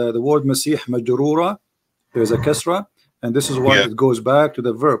the word Masih majrura, there is a kasra, and this is why it goes back to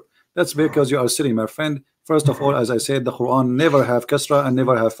the verb. That's because you are silly, my friend. First of all, as I said, the Quran never have kasra and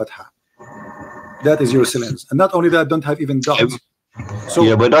never have fatha. That is your silence. And not only that, don't have even dots. So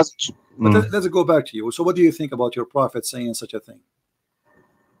yeah, but that's. But let's go back to you. So what do you think about your prophet saying such a thing?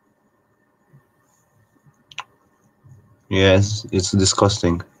 Yes, it's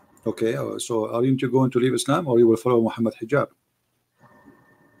disgusting. Okay, so are you going to leave Islam, or you will follow Muhammad hijab?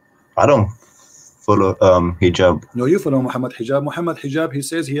 I don't follow hijab. No, you follow Muhammad hijab. Muhammad hijab, he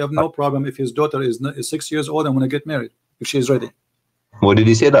says he have no problem if his daughter is 6 years old and want to get married, if she is ready. What did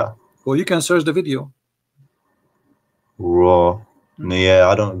he say that? Well, you can search the video. Raw. Yeah,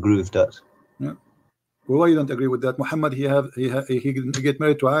 I don't agree with that. Yeah. Well, why you don't agree with that? Muhammad, he get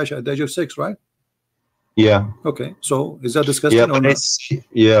married to Aisha at the age of 6, right? Yeah. Okay, so is that disgusting? Yeah, or but not?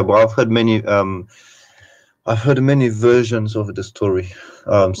 but I've heard many versions of the story.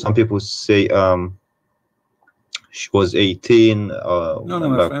 Some people say she was 18. No,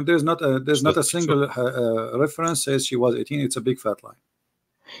 my friend. There's not a single reference says she was 18. It's a big fat lie.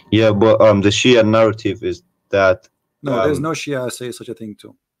 Yeah, but the Shia narrative is that. No, there's no Shia say such a thing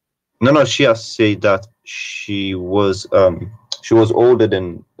too. No, Shia say that she was older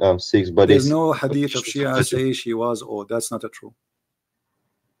than 6, but there's no hadith of Shia say she was old. That's not true.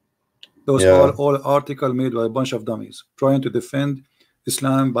 Those all article made by a bunch of dummies trying to defend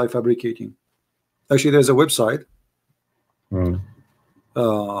Islam by fabricating. Actually, there's a website where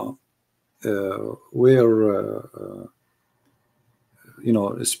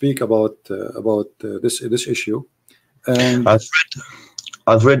speak about this issue. And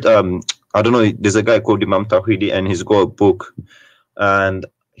I've read I don't know, there's a guy called Imam Tawhidi, and he's got a book, and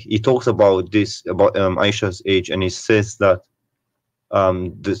he talks about this, about Aisha's age, and he says that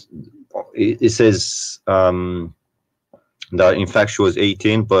it says that in fact she was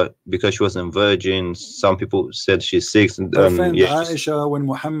 18, but because she wasn't virgin, some people said she's 6. And Aisha, when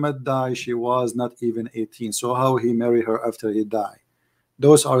Muhammad died, she was not even 18. So how he married her after he died?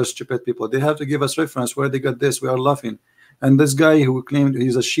 Those are stupid people. They have to give us reference where they got this. We are laughing. And this guy who claimed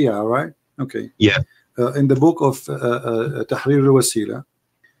he's a Shia, right? Okay. Yeah. In the book of Tahrir al-Wasila,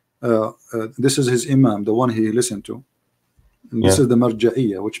 this is his imam, the one he listened to. And this is the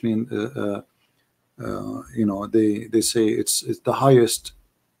Marja'iyya, which means they say it's the highest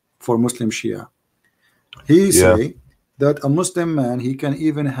for Muslim Shia. He say that a Muslim man, he can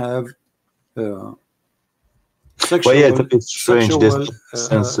even have sexual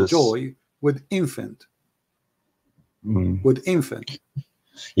joy with infant. With infant.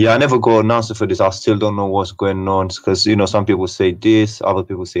 Yeah, I never got an answer for this. I still don't know what's going on, because some people say this, other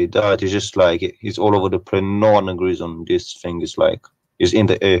people say that. It's just like it's all over the place. No one agrees on this thing. It's like it's in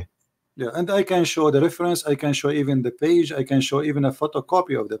the air. Yeah, and I can show the reference. I can show even the page. I can show even a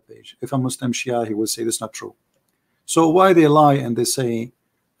photocopy of the page. If a Muslim Shia, he will say this is not true. So why they lie and they say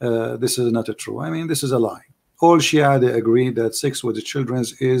this is not true? I mean, this is a lie. All Shia, they agree that sex with the children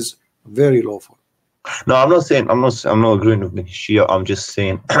is very lawful. No, I'm not saying I'm not agreeing with the Shia. I'm just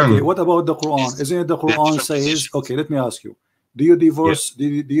saying. Okay, what about the Quran? Isn't it the Quran says? Okay, let me ask you: do you divorce? Do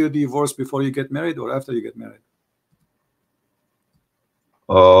you divorce before you get married or after you get married?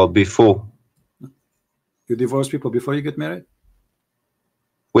 Before. You divorce people before you get married?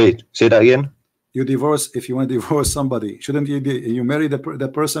 Wait, say that again. You divorce if you want to divorce somebody. Shouldn't you marry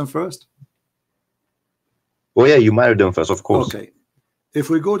the person first? Oh yeah, you marry them first, of course. Okay. If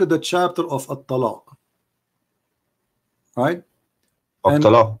we go to the chapter of At-Talaq, right?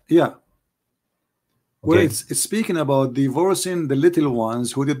 Talaq. Yeah. Where it's speaking about divorcing the little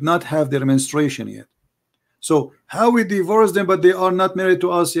ones who did not have their menstruation yet. So how we divorce them, but they are not married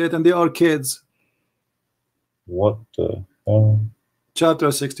to us yet, and they are kids? What the Chapter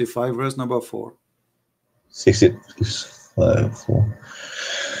 65, verse number 4. 65, 4.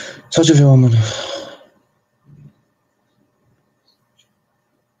 Such a woman.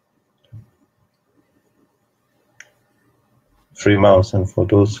 $3 and for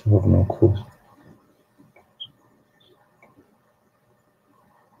those who have no cause.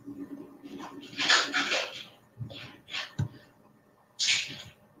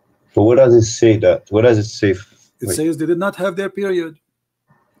 But what does it say that? What does it say? It says they did not have their period.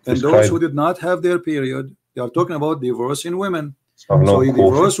 And those who did not have their period, they are talking about divorcing women. So you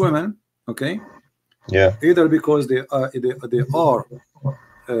divorce women, okay? Yeah. Either because they are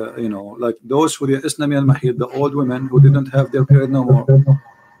you know, like those who the Islami al-Mahid, the old women who didn't have their period no more.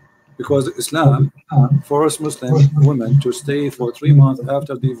 Because Islam forced Muslim women to stay for 3 months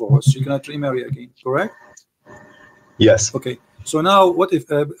after divorce. She cannot remarry again, correct? Yes. Okay. So now, what if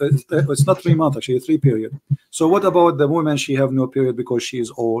it's not 3 months actually, 3 period? So what about the woman? She have no period because she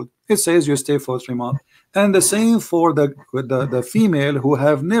is old. It says you stay for 3 months, and the same for the female who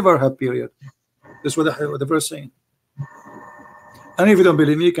have never had period. This is what the verse saying. And if you don't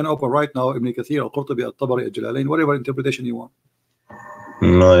believe me, you can open right now Ibn Kathir, Al-Qurtubi, Al-Tabari, Al-Jalalain, whatever interpretation you want.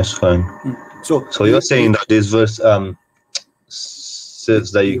 No, it's fine. So you're saying that this verse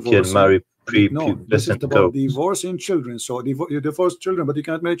says that you can marry no, this is about divorcing children. So you divorce children, but you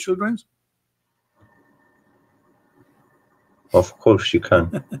cannot marry children. Of course you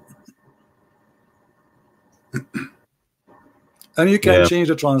can. And you can change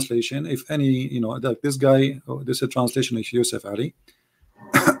the translation if any, you know, that this guy, this is a translation of Yusuf Ali.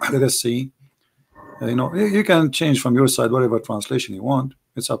 Let us see. You know, you can change from your side whatever translation you want.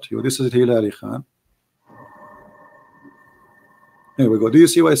 It's up to you. This is Hilali Khan. Here we go. Do you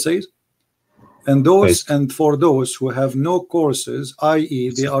see what it says? And those and for those who have no courses,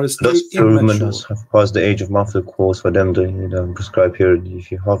 i.e., they are still immature. Have passed the age of monthly course for them to prescribe period.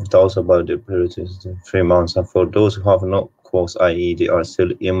 If you have doubts about the period, it's 3 months. And for those who have no course, i.e., they are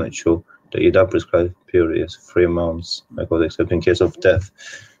still immature, the IDA prescribed period is 3 months, because except in case of death.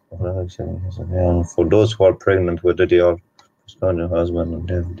 And for those who are pregnant, whether they are prescribed their husband and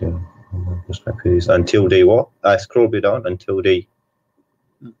death, they are prescribed periods until they what? I scroll it down until they.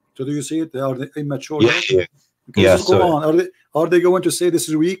 So do you see it? They are immature. Yeah, yeah. Okay, yeah, so Quran. Are they going to say this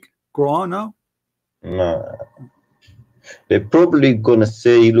is weak Quran now? No. They're probably gonna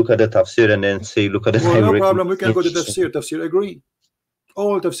say look at the tafsir and then say look at the. Well, no problem. We can go to tafsir. Tafsir agree.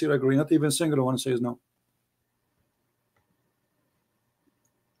 All tafsir agree. Not even single one says no.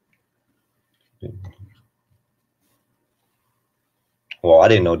 Well, I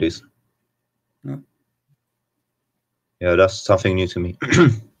didn't know this. Yeah, yeah, that's something new to me.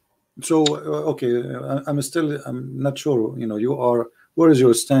 So okay, I'm not sure. You know, you are. Where is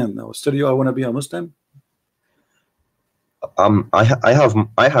your stand now? Still, you want to be a Muslim? I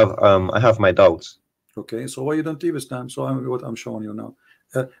have my doubts. Okay, so why you don't leave Islam? So what I'm showing you now.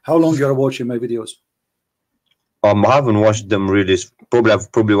 How long you are watching my videos? I haven't watched them really.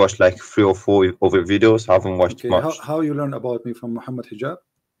 I've probably watched like 3 or 4 over videos. I haven't watched much. How you learn about me from Muhammad Hijab?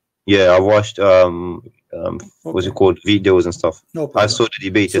 Yeah, I watched what's it called, videos and stuff. No problem. I saw the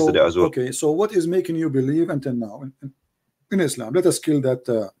debate yesterday as well. Okay, so what is making you believe until now in Islam? Let us kill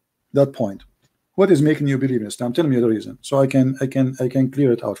that point. What is making you believe in Islam? Tell me the reason, so I can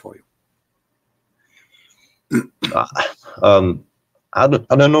clear it out for you. I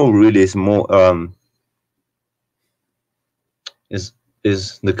don't know really. It's more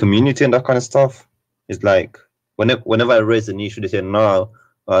is the community and that kind of stuff. It's like whenever I raise an issue, they say no,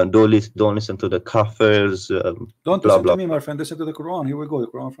 don't listen to the kafirs. Don't listen to me, my friend. Listen to the Quran. Here we go. The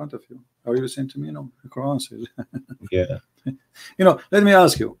Quran in front of you. Are you listening to me? No, the Quran says. Yeah. You know, let me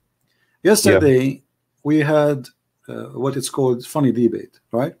ask you. Yesterday we had what it's called funny debate,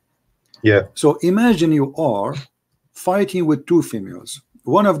 right? Yeah. So imagine you are fighting with 2 females.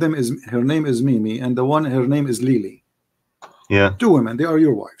 One of them her name is Mimi, and her name is Lily. Yeah. 2 women. They are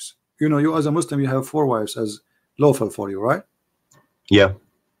your wives. You know, you as a Muslim, you have 4 wives as lawful for you, right? Yeah.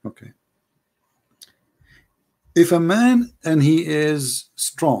 Okay. If a man and he is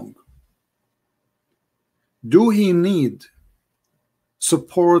strong, do he need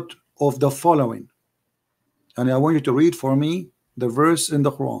support of the following? And I want you to read for me the verse in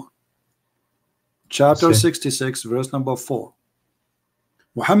the Quran, chapter 66, verse number 4.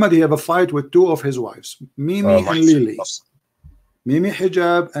 Muhammad, he have a fight with 2 of his wives, Mimi and Lily. Mimi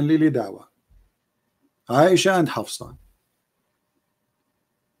Hijab and Lily Dawa. Aisha and Hafsa.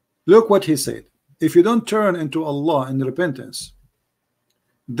 Look what he said. If you don't turn into Allah in repentance,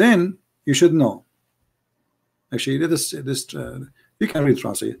 then you should know. Actually, let us say this. You can read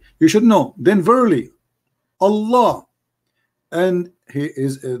translate. You should know. Then verily, Allah, and He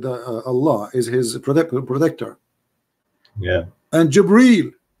is Allah is His protector. Yeah. And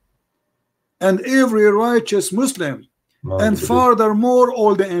Jibreel, and every righteous Muslim, and furthermore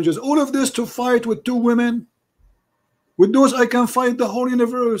all the angels. All of this to fight with 2 women. With those I can fight the whole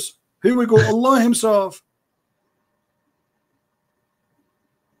universe. Here we go. Allah himself.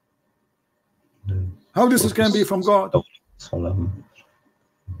 How this can be from God?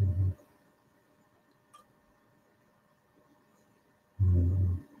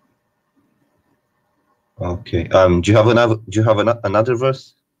 Okay. Do you have another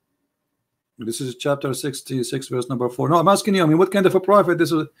verse? This is chapter 66, verse number 4. No, I'm asking you, I mean, what kind of a prophet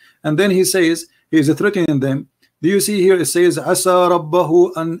this is? And then he says, he is threatening them. Do you see here it says, Asa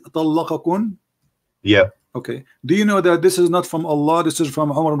Rabbahu an tallaqakun? Yeah. Okay. Do you know that this is not from Allah, this is from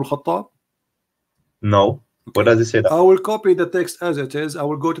Umar ibn Khattab? No. Okay. What does it say that? I will copy the text as it is. I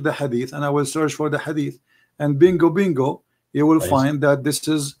will go to the Hadith and I will search for the Hadith. And bingo, you will find that this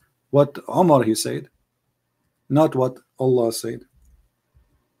is what Umar he said, not what Allah said.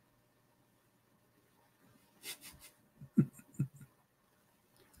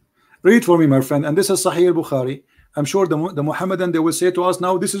 Read for me, my friend. And this is Sahih al-Bukhari. I'm sure the Muhammadan, they will say to us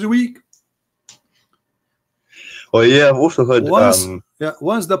now, this is weak. Oh yeah, I've also heard. Once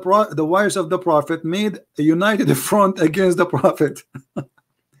the wives of the Prophet made a united front against the Prophet,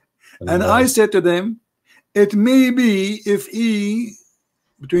 and I said to them, it may be if he,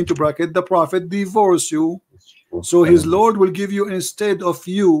 between two brackets, the Prophet divorce you, so his Lord will give you instead of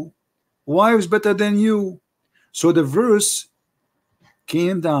you wives better than you. So the verse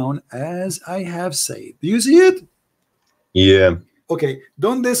came down as I have said. Do you see it? Yeah. Okay.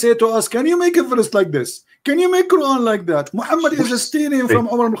 Don't they say to us, can you make a verse like this? Can you make Quran like that? Muhammad is stealing from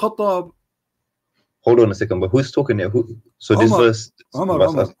Umar ibn Khattab. Hold on a second, but who's talking here? So this verse,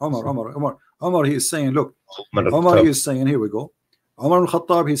 Umar, he is saying, look, Umar, he is saying, here we go. Umar ibn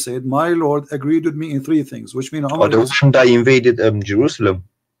Khattab, he said, my Lord agreed with me in three things, which means Umar the one that invaded Jerusalem.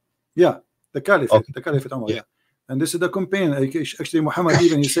 Yeah, the Caliphate, the Caliphate Umar, yeah. And this is the companion. Actually, Muhammad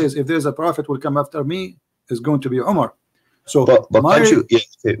even he says, if there's a prophet will come after me, it's going to be Umar. So, but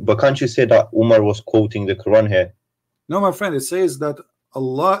can't you say that Umar was quoting the Quran here? No, my friend, it says that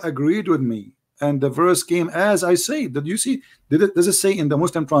Allah agreed with me, and the verse came as I say. Did you see? Does it say in the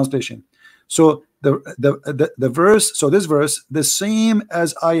Muslim translation? So the verse, so this verse, the same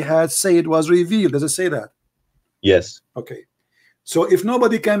as I had said was revealed. Does it say that? Yes. Okay. So if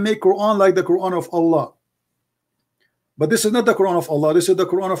nobody can make Quran like the Quran of Allah, but this is not the Quran of Allah, this is the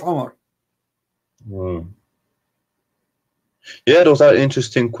Quran of Umar. Yeah, those are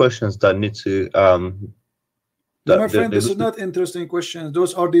interesting questions that need to my friend, this is not interesting questions.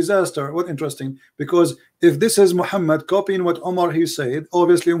 Those are disaster. What interesting? Because if this is Muhammad copying what Umar he said,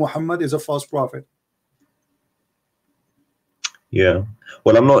 obviously Muhammad is a false prophet. Yeah.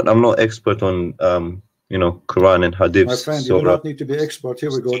 Well, I'm not expert on Quran and Hadith. My friend, you do not need to be expert.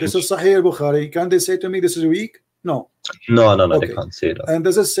 Here we go. This is Sahih Bukhari. Can they say to me this is weak? No. No, okay. They can't say that. And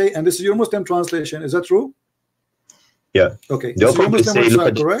does it say, and this is your Muslim translation, is that true? Yeah. Okay. They'll probably say, look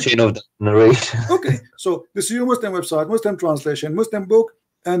at the chain of the narration. Okay. So this is your Muslim website, Muslim translation, Muslim book,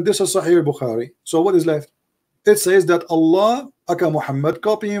 and this is Sahih Bukhari. So what is left? It says that Allah, aka Muhammad,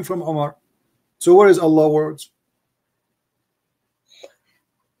 copying from Umar. So where is Allah words?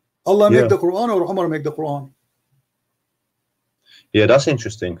 Allah make the Quran or Umar make the Quran? Yeah, that's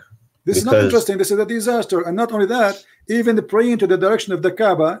interesting. This is not interesting. This is a disaster. And not only that, even the praying to the direction of the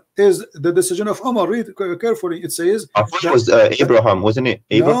Kaaba is the decision of Umar. Read carefully. It says I thought it was Abraham, wasn't it?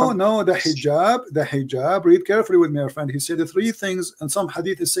 Abraham? No, the hijab. Read carefully with me, my friend. He said the three things, and some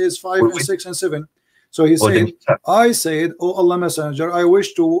hadith it says 5 and 6 and 7. So he said, I said, oh Allah Messenger, I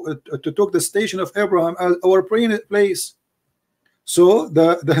wish to took the station of Abraham as our praying place. So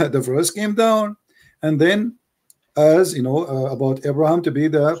the verse came down, and then as you know about Abraham to be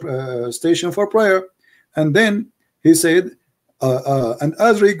the station for prayer, and then he said and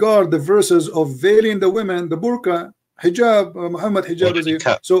as regard the verses of veiling the women, the burqa, hijab, Muhammad hijab is here.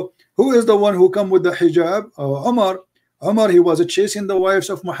 So who is the one who come with the hijab? Umar, he was chasing the wives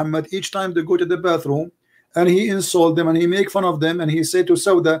of Muhammad each time they go to the bathroom, and he insult them and he make fun of them, and he said to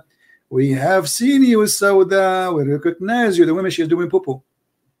Sauda, we have seen you, Sauda, we recognize you. The woman, she is doing poo-poo.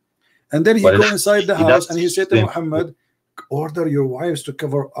 And then he go inside the house and he said to Muhammad, order your wives to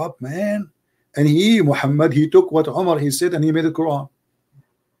cover up, man. And Muhammad, he took what Umar he said and he made the Quran.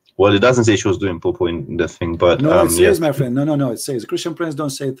 Well, it doesn't say she was doing poo-poo in the thing, but no, it says, my friend, no, it says Christian friends don't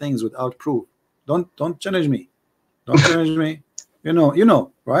say things without proof. Don't challenge me. Don't challenge me. You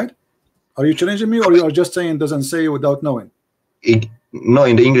know, right? Are you challenging me, or you are just saying doesn't say without knowing? No,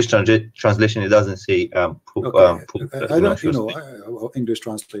 in the English translation, it doesn't say proof. Okay. I don't, English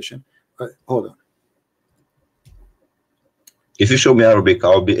translation. Hold on. If you show me Arabic,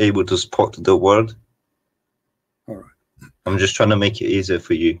 I'll be able to spot the word. All right. I'm just trying to make it easier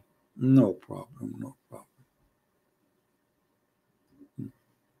for you. No problem.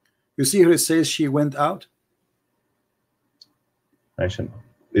 You see here it says she went out. I should.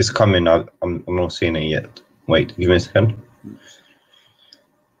 It's coming. I'm not seeing it yet. Wait, give me a second.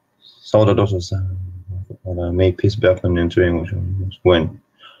 Some of the daughters made peace be upon entering, which was when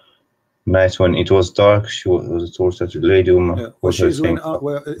night when it was dark. She was told that the lady woman. Yeah. Well, she's going out.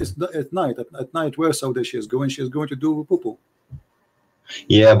 Well, it's at night. At night, where Saudi she is going? She is going to do poo-poo.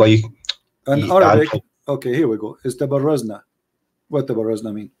 Yeah, but you. And Arabic. Okay, here we go. It's tabarrazna. What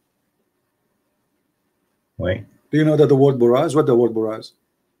tabarrazna mean? Wait. Do you know that the word buraz? What the word buraz?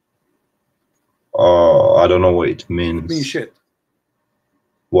 I don't know what it means. It means shit.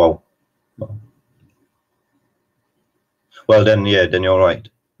 Wow. Well, then, yeah, then you're right.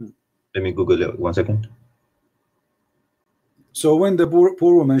 Let me Google it 1 second. So when the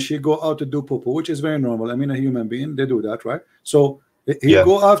poor woman, she go out to do poo-poo, which is very normal. I mean, a human being, they do that, right? So he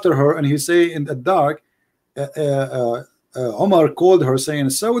go after her and he say in the dark, Omar called her saying,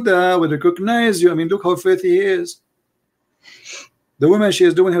 Sauda, we recognize you. I mean, look how faithful he is. The woman, she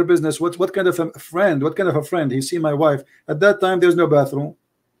is doing her business. What kind of a friend? What kind of a friend? He see my wife. At that time, there's no bathroom.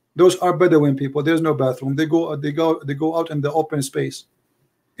 Those are Bedouin people. There's no bathroom. They go out in the open space.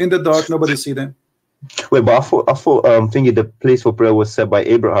 In the dark, nobody see them. Wait, but I thought thinking the place for prayer was set by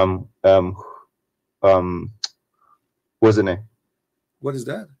Abraham. Wasn't it? What is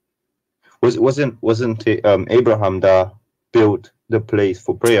that? Wasn't it Abraham that built the place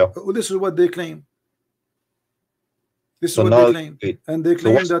for prayer? Well, this is what they claim. This is what they claim. And they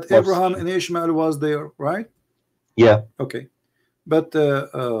claim that Abraham and Ishmael was there, right? Yeah. Okay. But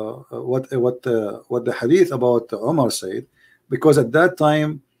what the hadith about Umar said, because at that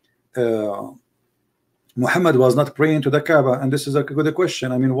time Muhammad was not praying to the Kaaba, and this is a good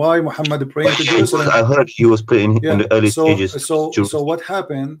question. I mean, why Muhammad praying to Jerusalem? I heard he was praying in the early stages. So what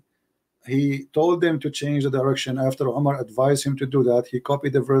happened? He told them to change the direction. After Umar advised him to do that, he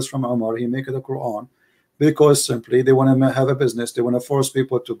copied the verse from Umar. He make it a Quran, because simply they want to have a business. They want to force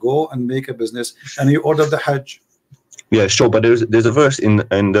people to go and make a business, and he ordered the Hajj. Yeah, sure, but there's a verse in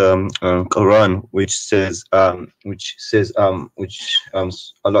the Quran which says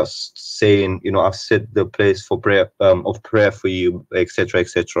Allah saying, you know, I've set the place for prayer of prayer for you, etc.,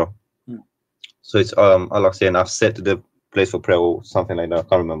 etc. So it's Allah saying I've set the place for prayer or something like that. I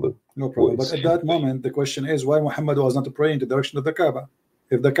can't remember. No problem. But at that moment, the question is why Muhammad was not praying in the direction of the Kaaba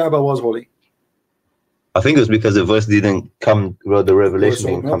if the Kaaba was holy. I think it was because the verse didn't come, well, the revelation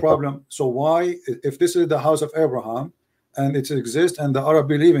didn't come. No problem. So why, if this is the house of Abraham and it exists and the Arab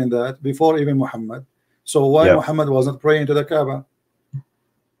believe in that before even Muhammad, so why Muhammad wasn't praying to the Kaaba?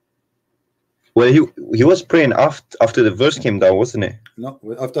 Well, he was praying after the verse came down, wasn't it? No,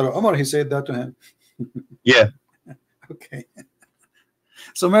 after Umar he said that to him. Yeah. Okay.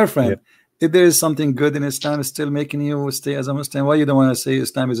 So my friend, if there is something good in Islam still making you stay as a Muslim, why you don't want to say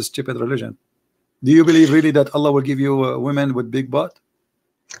Islam is a stupid religion? Do you believe really that Allah will give you women with big butt?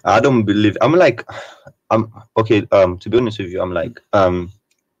 I don't believe. I'm okay. To be honest with you, I'm like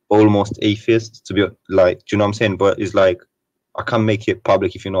almost atheist. To be like, do you know what I'm saying? But it's like I can't make it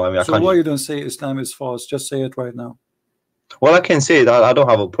public, if you know what I mean. So why you don't say Islam is false? Just say it right now. Well, I can say that I don't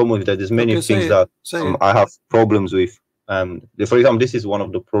have a problem with that. There's many things that I have problems with. For example, this is one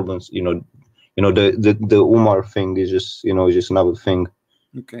of the problems. You know, the Umar thing is just just another thing.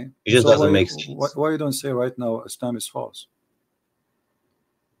 Okay. It just doesn't make sense. Why you don't say right now Islam is false?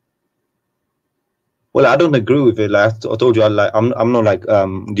 Well, I don't agree with it. Like I told you, I'm not like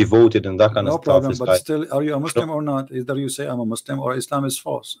devoted and that kind of stuff. No problem. It's but like, still, are you a Muslim or not? Either you say I'm a Muslim or Islam is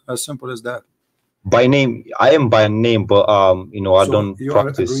false. As simple as that. By name, I am by name, but I don't you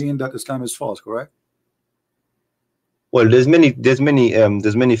practice. You are agreeing that Islam is false, correct? Well, there's many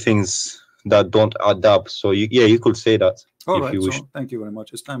things that don't add up. So you could say that. All right. So thank you very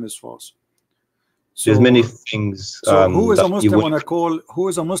much. Islam is false. So, there's many things. So who is a Muslim on a call? Who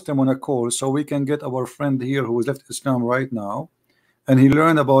is a Muslim on a call? So we can get our friend here who has left Islam right now, and he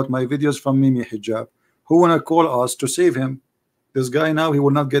learned about my videos from Mimi Hijab. Who wanna call us to save him? This guy now, he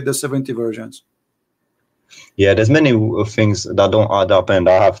will not get the 70 versions. Yeah, there's many things that don't add up, and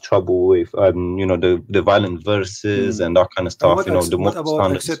I have trouble with the violent verses and that kind of stuff. What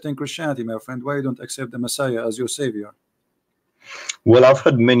about accepting Christianity, my friend? Why you don't accept the Messiah as your savior? Well, I've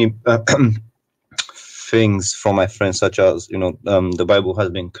heard many things from my friends, such as the Bible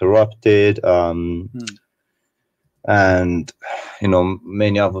has been corrupted, and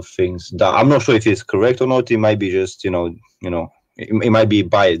many other things that I'm not sure if it's correct or not. It might be just it might be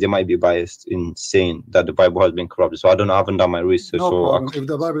biased. They might be biased in saying that the Bible has been corrupted. So I don't know. I haven't done my research. No problem. If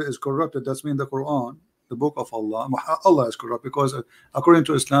the Bible is corrupted, that means the Quran, the book of Allah, Allah is corrupt, because according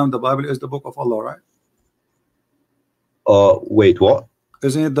to Islam, the Bible is the book of Allah, right? Wait, what?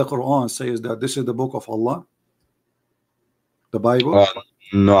 Isn't it the Quran says that this is the book of Allah? The Bible?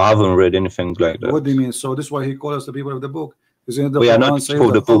 No, I haven't read anything like that. What do you mean? So this is why he called us the people of the book. Isn't the Oh, yeah, Quran not says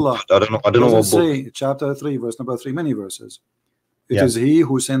the that book. Allah I don't know. I don't know what book. say chapter 3, verse number 3, many verses. It Yeah. is He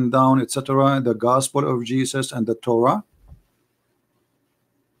who sent down, etc., the gospel of Jesus and the Torah.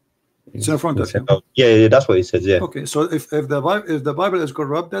 It's in front of you. Yeah, that's what he says. Yeah. Okay, so if the Bible is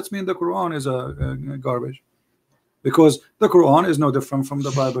corrupt, that means the Quran is a garbage, because the Quran is no different from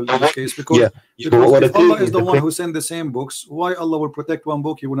the Bible in this case. Because, Yeah. because What if the thing Allah is is, the the one thing- who sent the same books, why Allah will protect one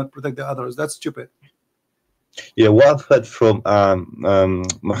book, He will not protect the others? That's stupid. Yeah, what I've heard from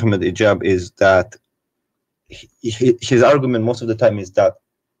Muhammad Ijab is that his argument most of the time is that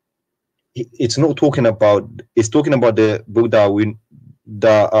it's not talking about. It's talking about the book that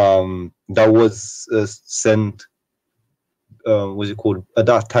that was sent. What's it called at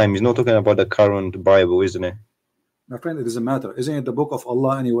that time? He's not talking about the current Bible, isn't it? My friend, it doesn't matter. Isn't it the book of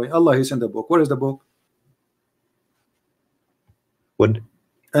Allah anyway? Allah, He sent the book. Where is the book? What?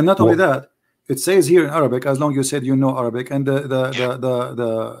 And not only that, it says here in Arabic, as long as you said you know Arabic, and the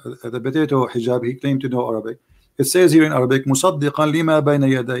potato hijab, he claimed to know Arabic. It says here in Arabic, musaddiqan lima bayna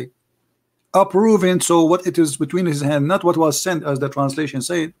yaday, approving, so what it is between his hand, not what was sent, as the translation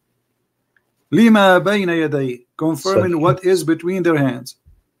said. Lima bayna yaday, confirming what is between their hands.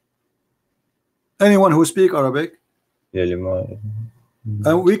 Anyone who speak Arabic, Yeah, lima.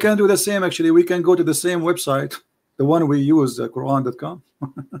 and we can do the same. Actually, we can go to the same website, the one we use, Quran.com.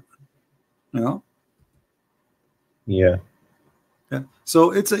 You know. Yeah. Yeah.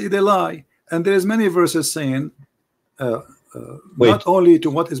 So they lie, and there's many verses saying not only to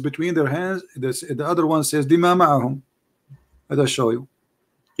what is between their hands. The other one says lima ma'ahum. Let us show you.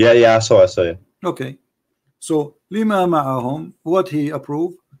 Yeah, I saw it. Okay, so lima ma'ahum, what he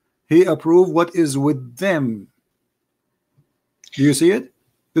approved? He approved what is with them. Do you see it?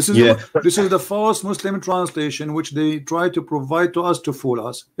 This is this is the false Muslim translation which they try to provide to us to fool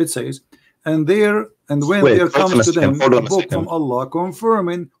us. It says, and when there comes to them a book from Allah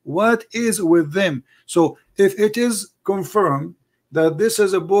confirming what is with them. So if it is confirmed that this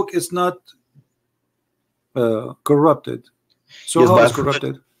is a book, it's not corrupted. So yes, how is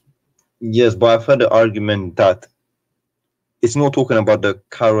corrupted? Yes, but I've heard the argument that it's not talking about the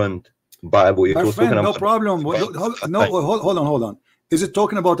current Bible. It was talking no about problem. Hold on. Is it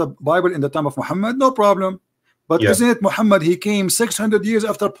talking about a Bible in the time of Muhammad? No problem. But isn't it Muhammad? He came 600 years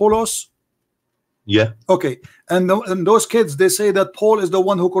after Paulos. Yeah. Okay. And those kids, they say that Paul is the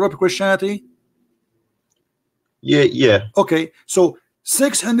one who corrupted Christianity. Yeah. Okay. So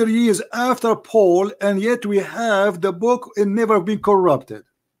 600 years after Paul, and yet we have the book and never been corrupted.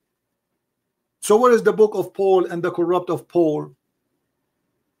 So what is the book of Paul and the corrupt of Paul?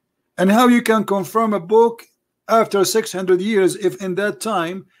 And how you can confirm a book after 600 years if in that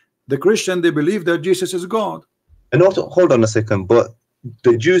time the Christian, they believe that Jesus is God? And also, hold on a second, but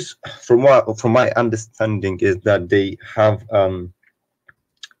the Jews, from my understanding, is that they have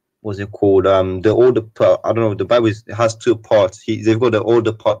what's it called? The older part. I don't know. The Bible has two parts. They've got the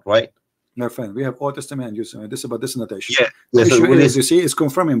older part, right? My friend, we have Old Testament and New Testament. This is about this notation. Yeah. The issue is, you see, it's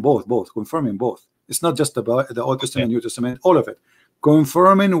confirming both. Confirming both. It's not just about the Old Testament, New Testament, all of it.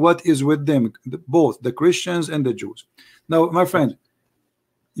 Confirming what is with them, both the Christians and the Jews. Now, my friend,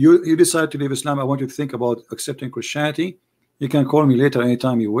 you decide to leave Islam. I want you to think about accepting Christianity. You can call me later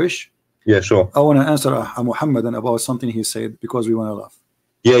anytime you wish. Yeah, sure. I want to answer a Muhammadan about something he said because we want to laugh.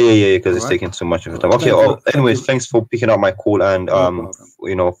 Yeah, because it's taking so much of the time. Okay. Anyways, thanks for picking up my call and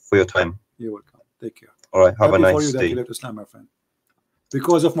for your time. You're welcome. Take care. All right. Have a nice for you day. that you left Islam, my friend.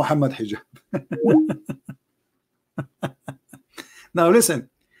 Because of Muhammad hijab. Now listen,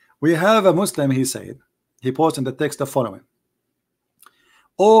 we have a Muslim, he said, he posted in the text the following: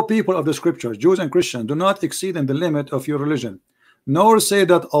 all people of the scriptures, Jews and Christians, do not exceed in the limit of your religion, nor say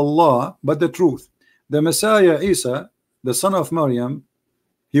that Allah, but the truth. The Messiah Isa, the son of Maryam,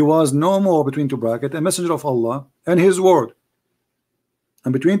 he was no more, between two brackets, a messenger of Allah and his word.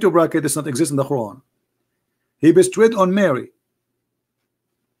 And between two brackets does not exist in the Quran. He bestowed on Mary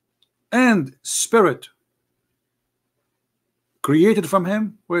and spirit created from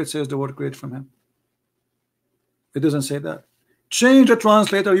him. Where it says the word created from him, it doesn't say that. Change the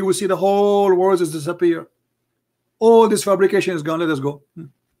translator, you will see the whole words disappear. All this fabrication is gone. Let us go.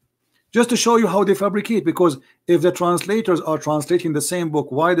 Just to show you how they fabricate, because if the translators are translating the same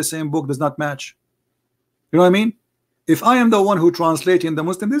book, why the same book does not match? You know what I mean? If I am the one who translating the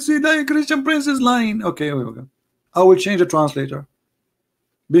Muslim, they see the Christian prince is lying. Okay, I will change the translator.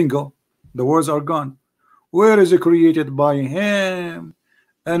 Bingo. The words are gone. Where is it created by him?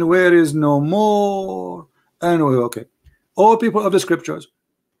 And where is no more? And okay. All people of the scriptures.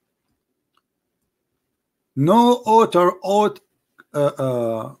 No author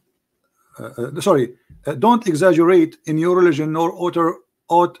don't exaggerate in your religion nor utter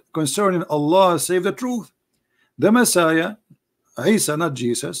aught concerning Allah save the truth. The Messiah, Isa, not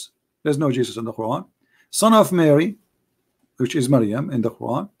Jesus, there's no Jesus in the Quran, son of Mary, which is Maryam in the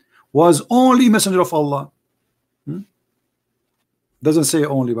Quran, was only messenger of Allah. Doesn't say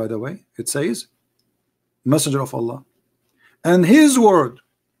only, by the way, it says messenger of Allah, and his word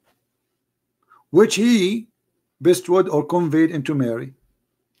which he bestowed or conveyed into Mary,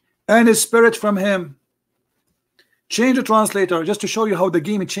 and his spirit from him. Change the translator just to show you how the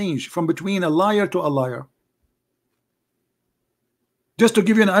game changed from between a liar to a liar, just to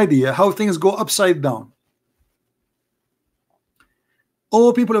give you an idea how things go upside down.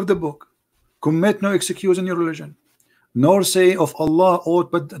 O people of the book, commit no excuse in your religion, nor say of Allah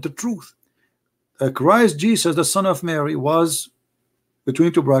aught but the truth. Christ Jesus, the son of Mary, was,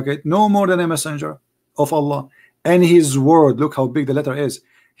 between two brackets, no more than a messenger of Allah, and his word, look how big the letter is,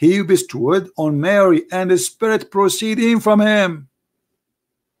 he bestowed on Mary, and the spirit proceeding from him.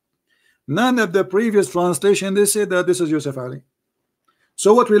 None of the previous translation they said that this is Yusuf Ali.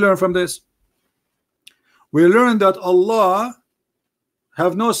 So what we learn from this? We learn that Allah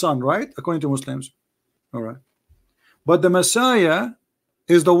have no son, right? According to Muslims. All right. But the Messiah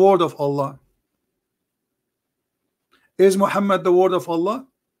is the word of Allah. Is Muhammad the word of Allah?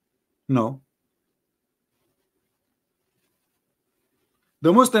 No.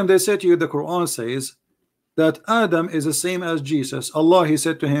 The Muslim, they say to you, the Quran says that Adam is the same as Jesus. Allah, he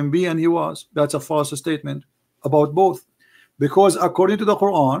said to him, be, and he was. That's a false statement about both. Because according to the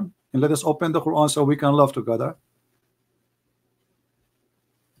Quran, and let us open the Quran so we can love together,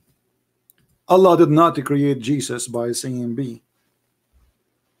 Allah did not create Jesus by saying be.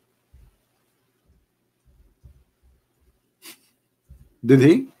 Did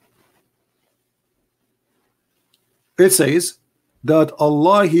he? It says that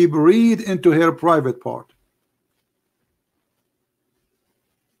Allah, he breathed into her private part.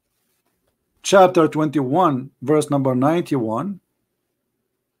 Chapter 21, verse number 91.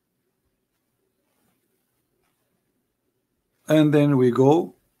 And then we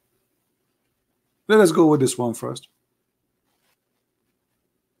go. Let us go with this one first.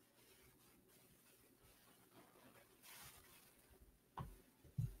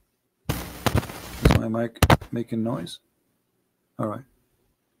 Is my mic making noise? All right.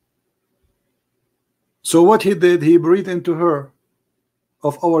 So what he did, he breathed into her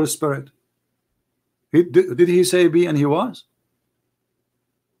of our spirit. Did he say be, and he was?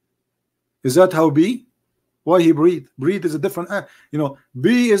 Is that how be? Why he breathed? Breathe is a different act. You know,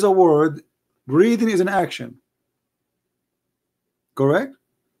 be is a word, breathing is an action. Correct?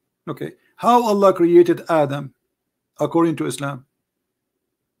 Okay. How Allah created Adam according to Islam?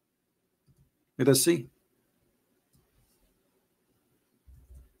 Let us see.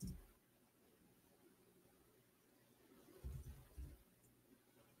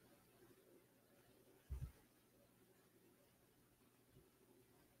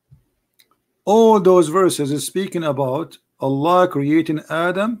 All those verses is speaking about Allah creating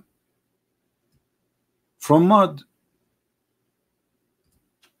Adam from mud.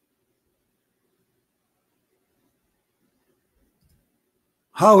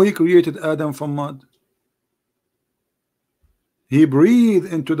 How he created Adam from mud? He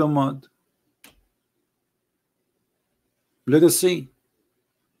breathed into the mud. Let us see.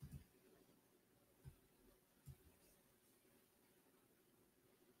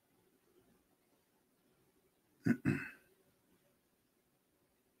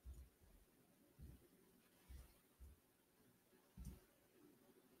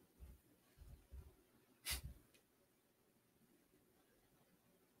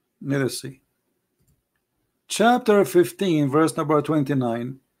 Let us see. Chapter 15, verse number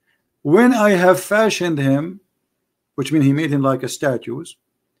 29. When I have fashioned him, which means he made him like a statue,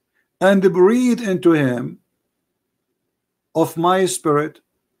 and breathed into him of my spirit.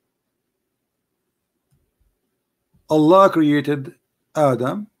 Allah created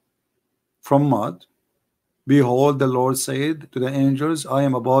Adam from mud. Behold, the Lord said to the angels, I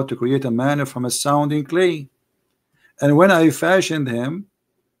am about to create a man from a sounding clay. And when I fashioned him,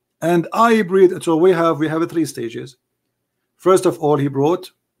 and I breathed, so we have three stages. First of all, he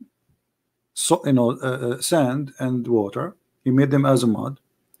brought sand and water. He made them as a mud.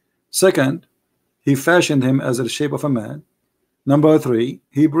 Second, he fashioned him as the shape of a man. Number three,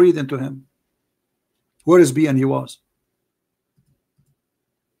 he breathed into him. Where is be, and he was?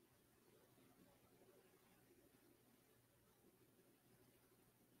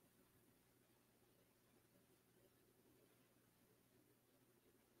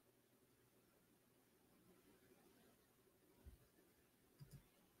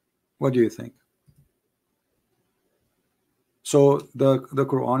 What do you think? So the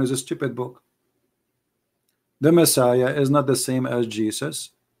Quran is a stupid book. The Messiah is not the same as Jesus,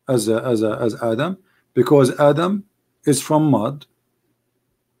 as Adam, because Adam is from mud,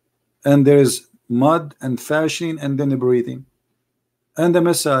 and there is mud and fashioning and then breathing. And the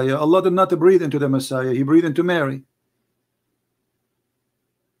Messiah, Allah did not breathe into the Messiah, He breathed into Mary.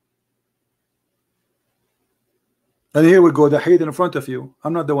 And here we go, the hadith in front of you.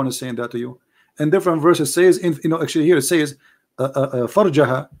 I'm not the one who's saying that to you. And different verses says, actually here it says,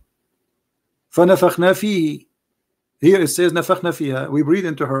 فرجها فنفخنا فيه. Here it says نفخنا فيها, we breathe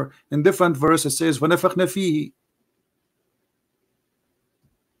into her. In different verses it says فنفخنا فيه,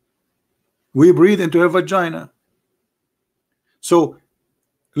 we breathe into her vagina. So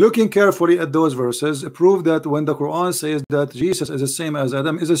looking carefully at those verses prove that when the Quran says that Jesus is the same as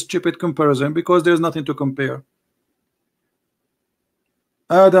Adam is a stupid comparison, because there's nothing to compare.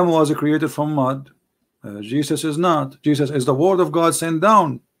 Adam was created from mud. Jesus is not. Jesus is the word of God sent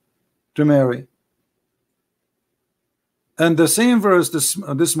down to Mary. And the same verse,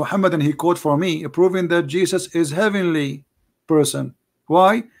 this Muhammadan he quote for me, proving that Jesus is heavenly person.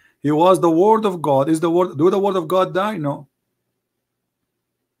 Why? He was the word of God. Is the word? Do the word of God die? No.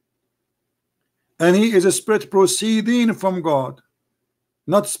 And he is a spirit proceeding from God,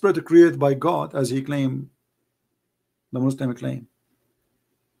 not spirit created by God, as he claimed, the Muslim claim.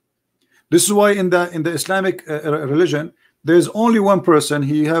 This is why in the Islamic religion there is only one person.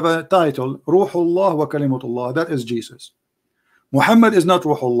 He have a title, Ruhullah wa Kalimatullah. That is Jesus. Muhammad is not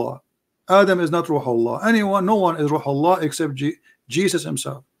Ruhullah. Adam is not Ruhullah. Anyone, no one is Ruhullah except Jesus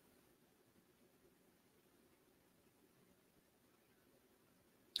himself.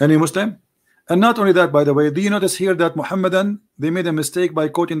 Any Muslim? And not only that, by the way, do you notice here that Muhammadan, they made a mistake by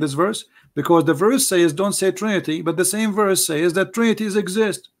quoting this verse, because the verse says don't say Trinity, but the same verse says that Trinities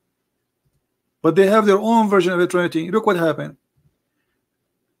exist. But they have their own version of the Trinity. Look what happened.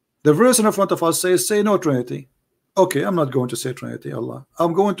 The verse in front of us says, say no Trinity. Okay, I'm not going to say Trinity, Allah.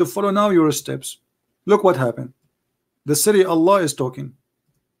 I'm going to follow now your steps. Look what happened. The city Allah is talking.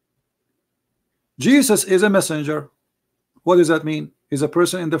 Jesus is a messenger. What does that mean? He's a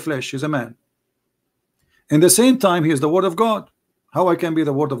person in the flesh. He's a man. In the same time, he is the word of God. How I can be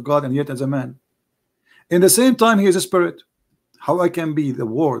the word of God and yet as a man? In the same time, he is a spirit. How I can be the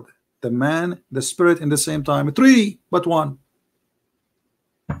word, the man, the spirit in the same time? Three, but one.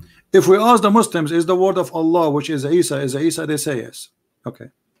 If we ask the Muslims, is the word of Allah, which is Isa, they say yes. Okay.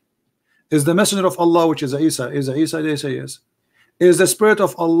 Is the messenger of Allah, which is Isa, they say yes. Is the spirit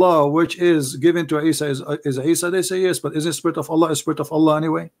of Allah, which is given to Isa, is Isa, they say yes. But is the spirit of Allah a spirit of Allah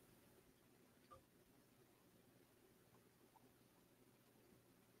anyway?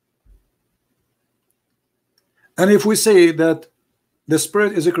 And if we say that the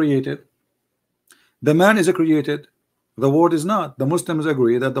spirit is created, the man is created, the word is not. The Muslims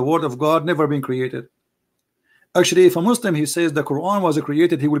agree that the word of God never been created. Actually, if a Muslim he says the Quran was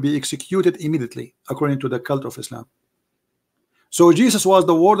created, he will be executed immediately, according to the cult of Islam. So Jesus was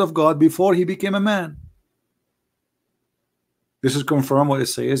the word of God before he became a man. This is confirmed what it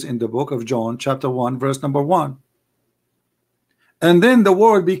says in the book of John, chapter 1, verse number 1. And then the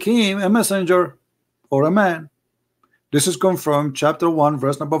word became a messenger or a man. This is confirmed chapter 1,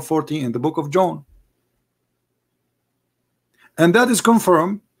 verse number 14 in the book of John. And that is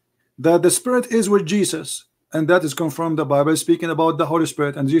confirmed that the Spirit is with Jesus. And that is confirmed the Bible speaking about the Holy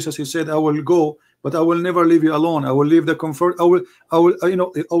Spirit. And Jesus, he said, I will go, but I will never leave you alone. I will leave the comfort. I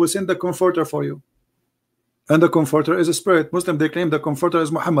will send the comforter for you. And the comforter is a spirit. Muslim, they claim the comforter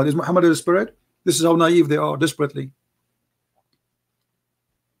is Muhammad. Is Muhammad a spirit? This is how naive they are, desperately.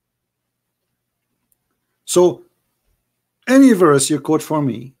 So any verse you quote for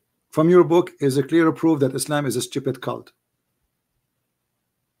me from your book is a clear proof that Islam is a stupid cult.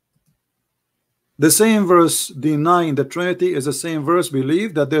 The same verse denying the Trinity is the same verse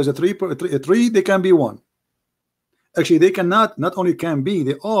believe that there's a three, they can be one. Actually, they cannot, not only can be,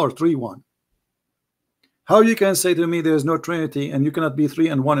 they are 3 1. How you can say to me there's no Trinity and you cannot be 3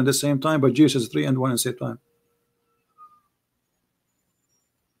 and 1 at the same time, but Jesus is 3 and 1 at the same time?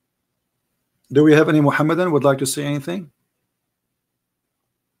 Do we have any Muhammadan would like to say anything?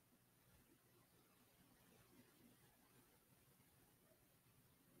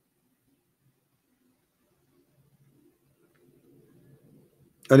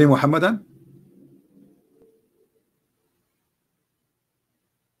 Any Muhammadan?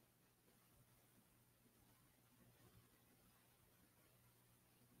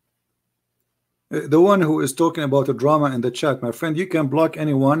 The one who is talking about the drama in the chat, my friend, you can block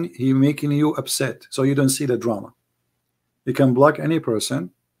anyone he making you upset, so you don't see the drama. You can block any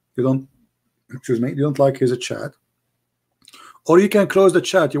person you don't, excuse me, you don't like his chat, or you can close the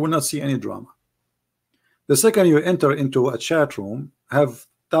chat. You will not see any drama. The second you enter into a chat room, have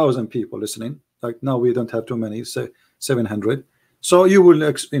 1,000 people listening. Like now we don't have too many, say 700. So you will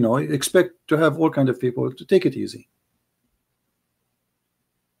expect to have all kinds of people. To take it easy.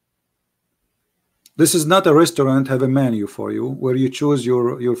 This is not a restaurant have a menu for you where you choose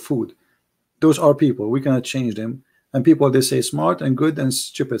your food. Those are people. We cannot change them. And people, they say smart and good and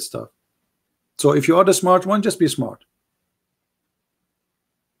stupid stuff. So if you are the smart one, just be smart.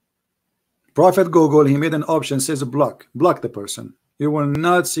 Prophet Google, he made an option, says block the person. You will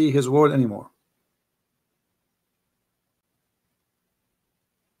not see his word anymore.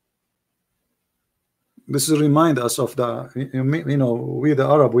 This is remind us of the, we the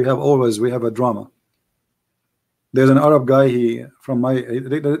Arab, we have a drama. There's an Arab guy, he from my,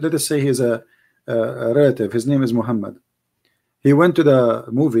 let us say he's a relative. His name is Muhammad. He went to the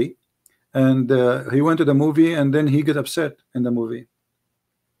movie, and then he get upset in the movie.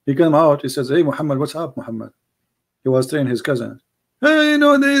 He came out. He says, "Hey Muhammad, what's up, Muhammad?" He was telling his cousin, "Hey,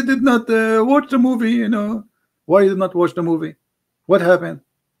 they did not watch the movie. Why did not watch the movie? What happened?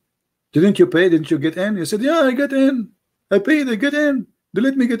 Didn't you pay? Didn't you get in?" He said, "Yeah, I get in. I paid. I get in. They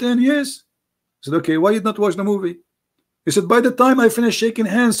let me get in. Yes." I said, "Okay, why did not watch the movie?" He said, "By the time I finished shaking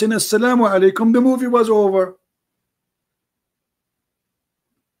hands saying Assalamu alaikum, the movie was over."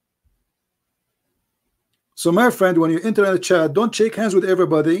 So my friend, when you enter the chat, don't shake hands with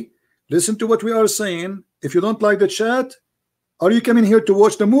everybody. Listen to what we are saying. If you don't like the chat, are you coming here to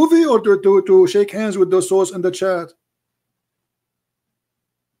watch the movie or to shake hands with those souls in the chat?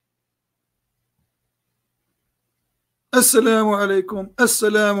 Assalamu alaikum,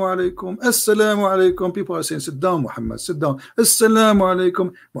 assalamu alaikum, assalamu alaikum. People are saying, "Sit down, Muhammad, sit down." Assalamu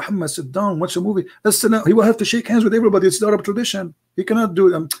alaikum, Muhammad, sit down, watch the movie. He will have to shake hands with everybody. It's the Arab tradition. He cannot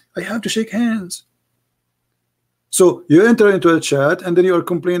do it. I have to shake hands. So you enter into a chat, and then you are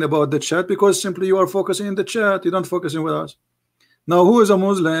complaining about the chat because simply you are focusing in the chat. You don't focusing with us. Now, who is a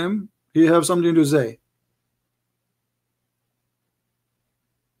Muslim? He have something to say.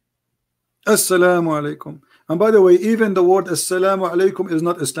 Assalamu alaikum. And by the way, even the word Assalamu alaikum is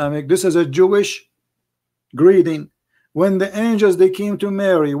not Islamic. This is a Jewish greeting. When the angels, they came to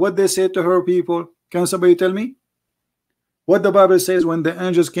Mary, what they said to her people? Can somebody tell me? What the Bible says when the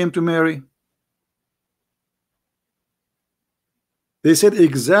angels came to Mary? They said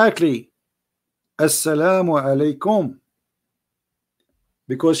exactly Assalamu alaikum.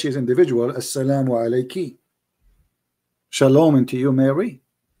 Because she is individual, Assalamu alaiki. Shalom into you, Mary.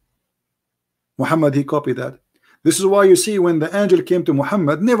 Muhammad, he copied that. This is why you see when the angel came to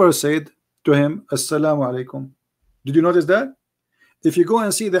Muhammad, never said to him Assalamu alaikum. Did you notice that? If you go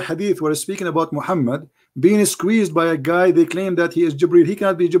and see the hadith where it's speaking about Muhammad being squeezed by a guy, they claim that he is Jibreel. He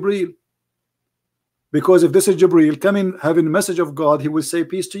cannot be Jibreel. Because if this is Jibreel coming having the message of God, he will say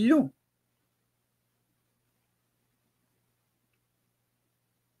peace to you.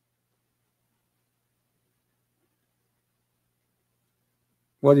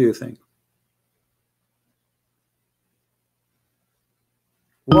 What do you think?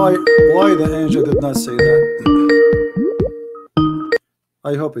 Why the angel did not say that?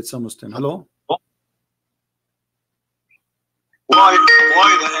 I hope it's a Muslim. Hello? Why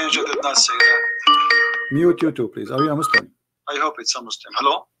the angel did not say that? Mute you too, please. Are you a Muslim? I hope it's a Muslim.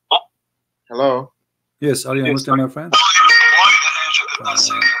 Hello? Hello? Yes, are you a Muslim, my friend? Why the angel did not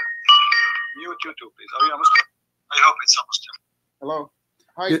say that? Mute you too, please. Are you a Muslim? I hope it's a Muslim. Hello?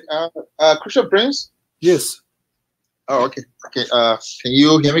 Hi, Christian Prince? Yes. Oh, okay. Okay. Can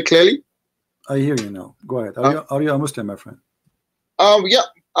you hear me clearly? I hear you now. Go ahead. Are you a Muslim, my friend? Yeah.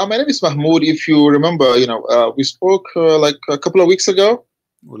 My name is Mahmoud. If you remember, we spoke like a couple of weeks ago.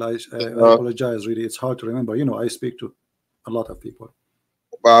 Well, I apologize. Really, it's hard to remember. I speak to a lot of people.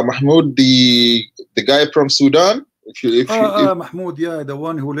 Mahmoud, the guy from Sudan. Mahmoud, yeah, the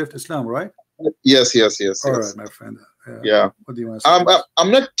one who left Islam, right? Yes. All right, my friend. Yeah. What do you want to say?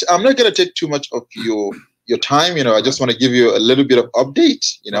 I'm not gonna take too much of your time. I just want to give you a little bit of update.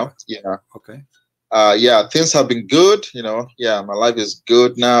 Yeah. Okay. Yeah, things have been good. Yeah, my life is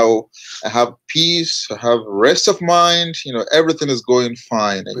good now. I have peace. I have rest of mind. Everything is going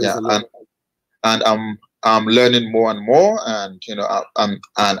fine. And I'm learning more and more, and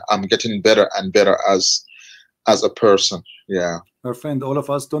I'm getting better and better as a person. Yeah. My friend, all of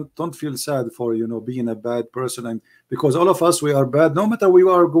us don't feel sad for being a bad person, and because all of us, we are bad, no matter we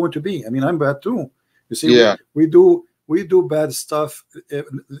are going to be. I mean, I'm bad too. You see, yeah. we do bad stuff.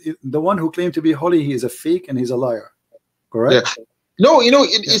 The one who claimed to be holy, he is a fake and he's a liar. Correct? Yeah. No,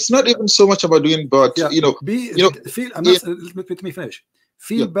 it's not even so much about doing bad. Yeah. Let me finish.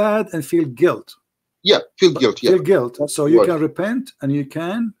 feel bad and feel guilt. Yeah, feel guilt. Feel guilt. So you can repent and you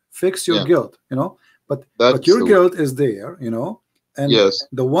can fix your guilt, you know. But your guilt is there, you know. And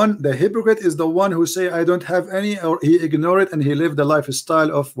the hypocrite is the one who say I don't have any, or he ignore it and he lived the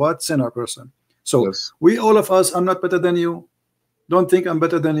lifestyle of what? Sinner person. So we, all of us, I'm not better than you. Don't think I'm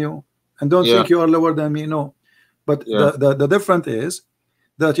better than you, and don't think you are lower than me. No. But the difference is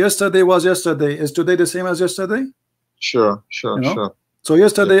that yesterday was yesterday. Is today the same as yesterday? Sure. So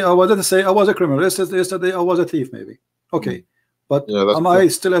yesterday I was, let's say I was a criminal. Yesterday I was a thief, maybe. Okay. But am I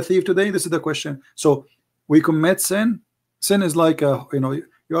still a thief today? This is the question. So we commit sin. Sin is like a, you know,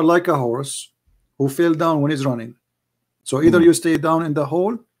 you are like a horse who fell down when he's running. So either you stay down in the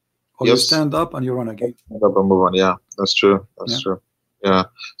hole, or you stand up and you run again. Yeah, that's true. That's true. Yeah.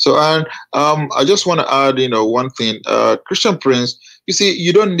 So, and I just want to add, you know, one thing. Christian Prince, you see,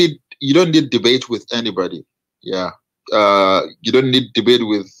 you don't need debate with anybody. Yeah. You don't need debate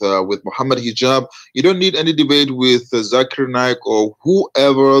with Muhammad Hijab. You don't need any debate with Zakir Naik or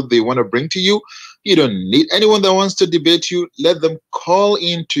whoever they want to bring to you. You don't need anyone that wants to debate you. Let them call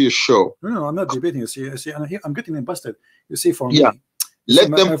into your show. No, I'm not debating. You see, I'm getting busted. You see, for me,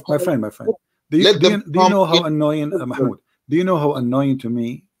 let them. My friend. Do you know how annoying, Mahmoud? Do you know how annoying to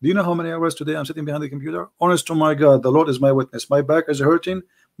me? Do you know how many hours today I'm sitting behind the computer? Honest to my God, the Lord is my witness. My back is hurting.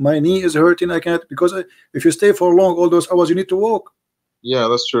 My knee is hurting. I can't, because if you stay for long, all those hours, you need to walk. Yeah,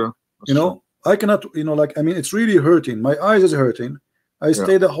 that's true. You know, I cannot, you know, like, I mean, it's really hurting. My eyes is hurting. I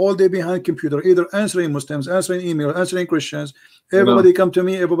stay the whole day behind computer, either answering Muslims, answering email, answering Christians. Everybody come to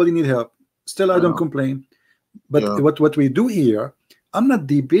me. Everybody need help. Still, I don't complain. But what we do here, I'm not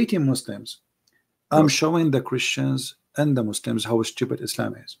debating Muslims. I'm showing the Christians and the Muslims how stupid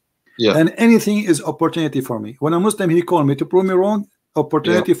Islam is. And anything is opportunity for me. When a Muslim, he called me to prove me wrong,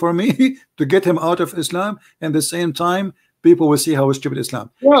 opportunity for me to get him out of Islam. And at the same time, people will see how stupid Islam.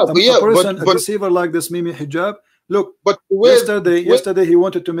 A deceiver like this Mimi Hijab. Look, yesterday he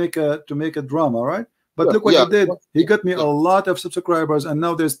wanted to make a drama, right? But look what he did. He got me a lot of subscribers, and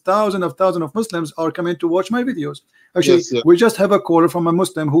now there's thousands of Muslims are coming to watch my videos. Actually, we just have a caller from a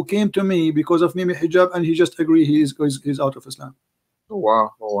Muslim who came to me because of Mimi Hijab, and he just agreed he's out of Islam. Oh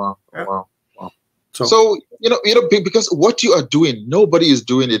wow. So you know, because what you are doing, nobody is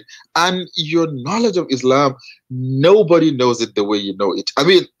doing it, and your knowledge of Islam, nobody knows it the way you know it. I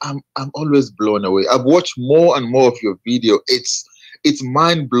mean, I'm always blown away. I've watched more and more of your video. It's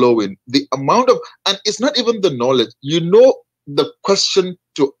mind blowing. The amount of, and it's not even the knowledge. You know, the question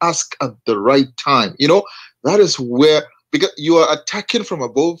to ask at the right time. You know, that is where, because you are attacking from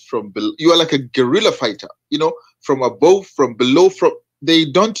above, from below. You are like a guerrilla fighter. You know, from above, from below, from. They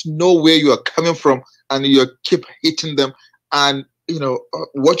don't know where you are coming from, and you keep hitting them. And you know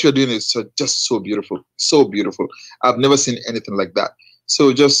what you're doing is just so beautiful, so beautiful. I've never seen anything like that.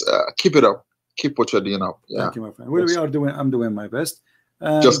 So just keep it up, keep what you're doing up. Thank you, my friend. We are doing. I'm doing my best.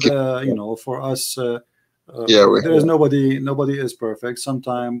 And just keep, you know, for us, there is nobody is perfect.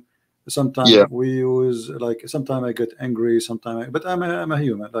 Sometimes we use, like, sometimes I get angry, but I'm a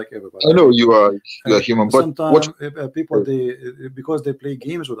human like everybody. I know you are human, but sometimes people, because they play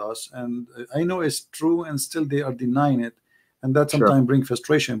games with us, and I know it's true, and still they are denying it, and that sometimes brings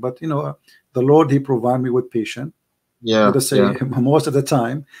frustration. But you know, the Lord, He provide me with patience. Let us say most of the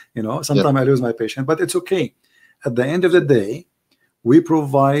time, you know, sometimes I lose my patience, but it's okay. At the end of the day, we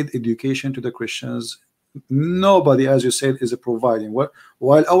provide education to the Christians. Nobody, as you said, is providing.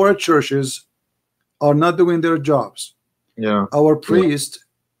 While our churches are not doing their jobs, our priests,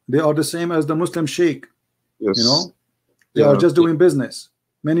 they are the same as the Muslim sheikh. You know, they are just doing business.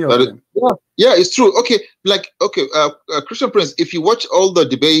 Many of them. It's true. Okay, Christian Prince, if you watch all the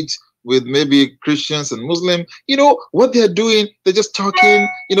debates with maybe Christians and Muslim, you know what they're doing. They're just talking.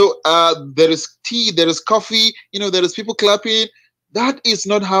 You know, there is tea, there is coffee. You know, there is people clapping. That is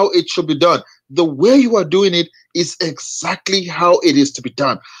not how it should be done. The way you are doing it is exactly how it is to be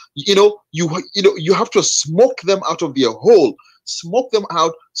done. You know, you have to smoke them out of their hole, smoke them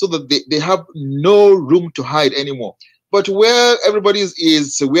out so that they have no room to hide anymore. But where everybody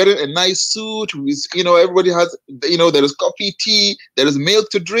is wearing a nice suit, you know, everybody has, you know, there is coffee, tea, there is milk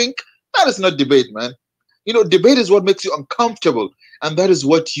to drink. That is not debate, man. You know, debate is what makes you uncomfortable, and that is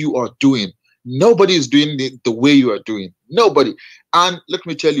what you are doing. Nobody is doing it the way you are doing. Nobody. And let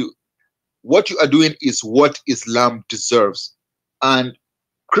me tell you, what you are doing is what Islam deserves. And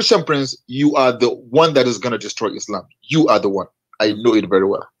Christian Prince, you are the one that is going to destroy Islam. You are the one. I know it very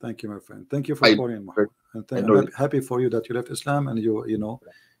well. Thank you, my friend. Thank you for calling. And I'm happy for you that you left Islam and you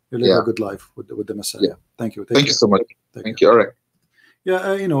live a good life with the Messiah. Thank you. Thank you so much. Thank you. All right.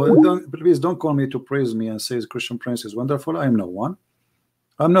 Yeah, you know, please don't call me to praise me and say Christian Prince is wonderful. I am no one.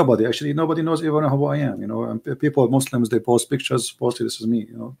 I'm nobody. Actually, nobody knows even who I am. You know, and people, Muslims, they post pictures. Supposedly, this is me.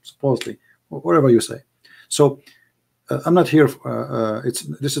 You know, supposedly, whatever you say. So I'm not here.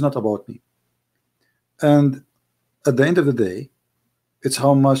 This is not about me. And at the end of the day, it's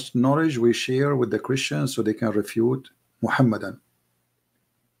how much knowledge we share with the Christians so they can refute Muhammadan.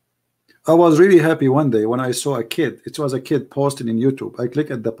 I was really happy one day when I saw a kid. It was a kid posted in YouTube. I click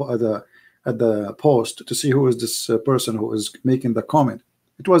at the post to see who is this person who is making the comment.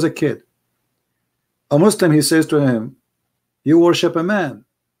 It was a kid. A Muslim, he says to him, "You worship a man."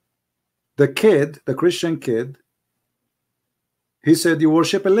 The kid, the Christian kid, he said, "You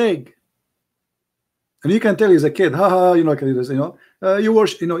worship a leg." And you can tell he's a kid. Ha ha, you know, you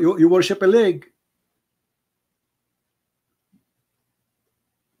worship, you worship a leg.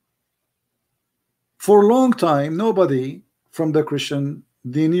 For a long time, nobody from the Christian,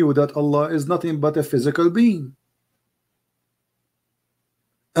 they knew that Allah is nothing but a physical being.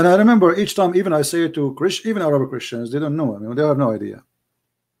 And I remember each time, even I say it to Christian, even Arab Christians, they don't know. I mean, they have no idea.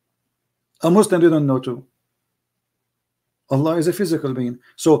 A Muslim, they don't know too. Allah is a physical being.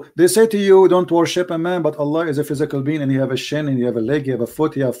 So they say to you, don't worship a man, but Allah is a physical being, and you have a shin, and you have a leg, you have a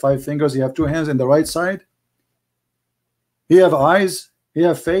foot, you have 5 fingers, you have 2 hands in the right side. You have eyes, you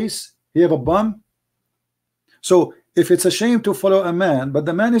have face, you have a bum. So if it's a shame to follow a man, but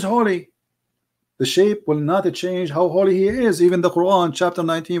the man is holy, the shape will not change how holy he is. Even the Quran, chapter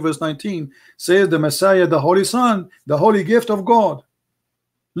 19, verse 19, says the Messiah, the Holy Son, the holy gift of God.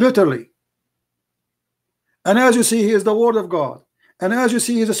 Literally. And as you see, he is the Word of God. And as you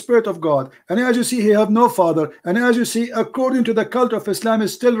see, he is the Spirit of God. And as you see, he have no father. And as you see, according to the cult of Islam,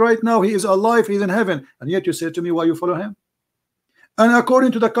 is still right now, he is alive, he is in heaven. And yet you say to me, why you follow him? And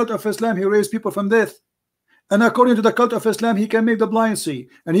according to the cult of Islam, he raised people from death. And according to the cult of Islam, he can make the blind see.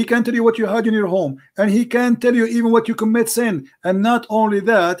 And he can tell you what you had in your home. And he can tell you even what you commit sin. And not only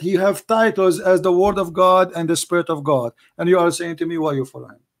that, he have titles as the Word of God and the Spirit of God. And you are saying to me, why you follow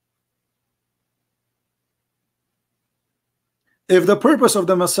him? If the purpose of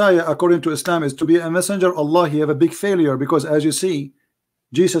the Messiah, according to Islam, is to be a messenger of Allah, he have a big failure, because as you see,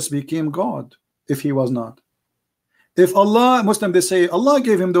 Jesus became God if he was not. If Allah, Muslim, they say Allah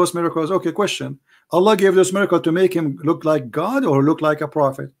gave him those miracles. Okay, question. Allah gave those miracles to make him look like God or look like a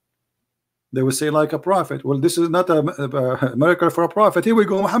prophet? They will say like a prophet. Well, this is not a miracle for a prophet. Here we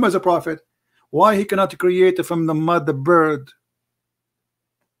go, Muhammad is a prophet. Why he cannot create from the mud the bird?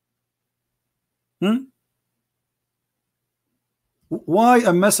 Why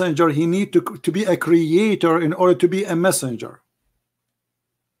a messenger? He need to be a creator in order to be a messenger.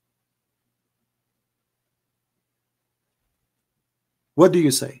 What do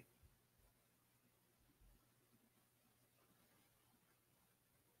you say?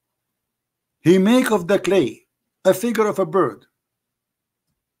 He make of the clay a figure of a bird,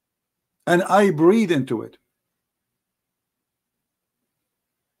 and I breathe into it.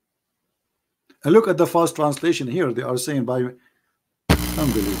 And look at the false translation here. They are saying by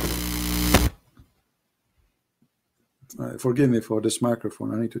unbelievable. Forgive me for this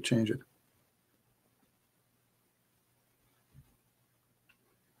microphone. I need to change it.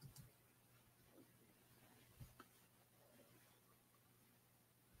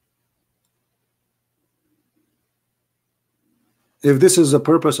 If this is the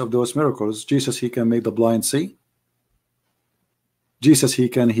purpose of those miracles, Jesus, he can make the blind see. Jesus, he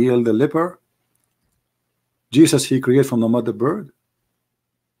can heal the leper. Jesus, he created from the mud the bird.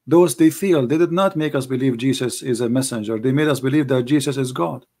 Those they feel, they did not make us believe Jesus is a messenger. They made us believe that Jesus is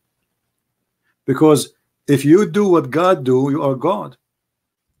God. Because if you do what God do, you are God.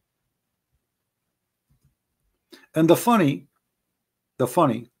 And the funny, the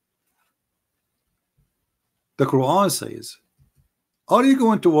Quran says, are you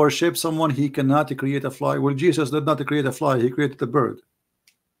going to worship someone he cannot create a fly? Well, Jesus did not create a fly, he created the bird.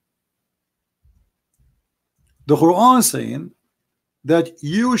 The Quran saying that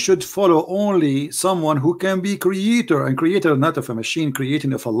you should follow only someone who can be creator, and creator not of a machine,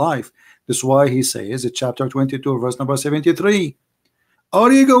 creating of a life. That's why he says in chapter 22, verse number 73,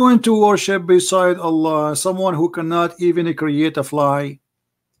 are you going to worship beside Allah someone who cannot even create a fly?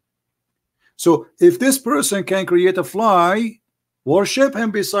 So if this person can create a fly, worship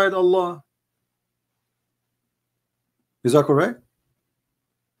him beside Allah. Is that correct?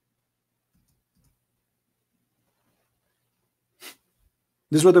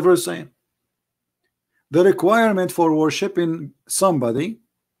 This is what the verse is saying. The requirement for worshiping somebody,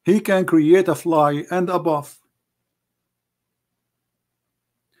 he can create a fly and above.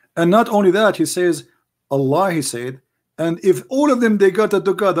 And not only that, he says, Allah, he said, and if all of them they got it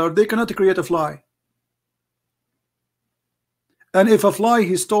together, they cannot create a fly. And if a fly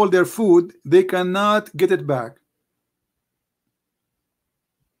he stole their food, they cannot get it back.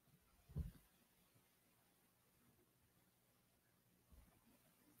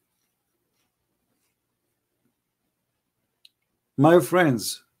 My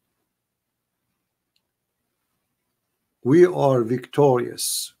friends, we are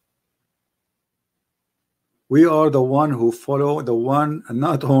victorious. We are the one who follow the one, and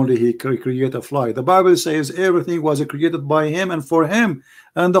not only he create a fly. The Bible says everything was created by him and for him,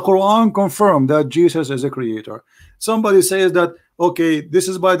 and the Quran confirmed that Jesus is a creator. Somebody says that, okay, this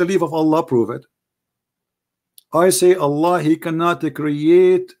is by the leave of Allah, prove it. I say Allah, he cannot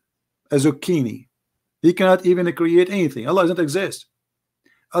create a zucchini. He cannot even create anything. Allah doesn't exist.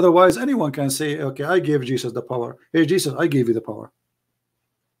 Otherwise, anyone can say, okay, I gave Jesus the power. Hey, Jesus, I gave you the power.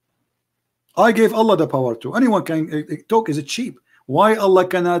 I gave Allah the power too. Anyone can talk is cheap. Why Allah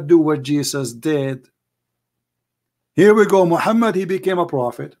cannot do what Jesus did? Here we go. Muhammad, he became a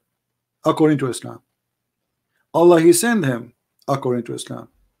prophet according to Islam. Allah, he sent him according to Islam.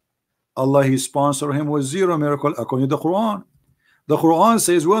 Allah, he sponsored him with zero miracle according to the Quran. The Quran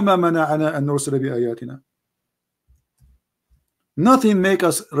says, وَمَا مَنَعَنَا أَن نُرْسِلَ بِآيَاتِنَا. Nothing make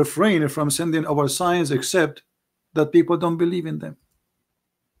us refrain from sending our signs except that people don't believe in them.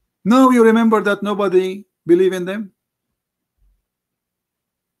 Now you remember that nobody believe in them.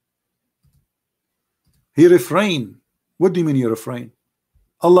 He refrained. What do you mean you refrain?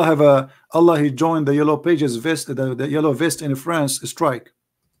 Allah he joined the yellow pages vest, the yellow vest in France strike.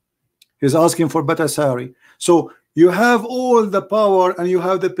 He's asking for better salary. So you have all the power and you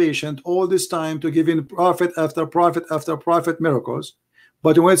have the patient all this time to give in prophet after prophet after prophet miracles,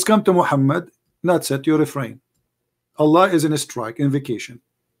 but when it's come to Muhammad, that's it, you refrain. Allah is in a strike, in vacation.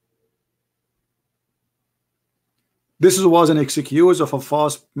 This was an excuse of a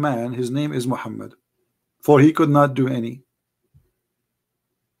false man. His name is Muhammad, for he could not do any.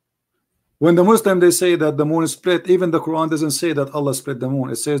 When the Muslim they say that the moon is split, even the Quran doesn't say that Allah split the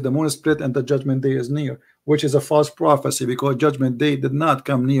moon. It says the moon is split and the judgment day is near, which is a false prophecy because judgment day did not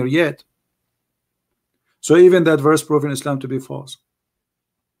come near yet. So even that verse proven Islam to be false.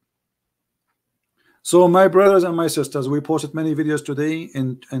 So my brothers and my sisters, we posted many videos today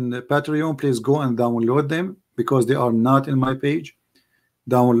in the Patreon. Please go and download them because they are not in my page.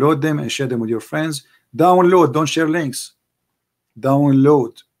 Download them and share them with your friends. Download, don't share links.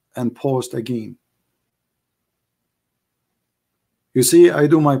 Download and post again. You see, I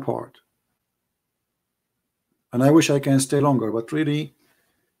do my part. And I wish I can stay longer, but really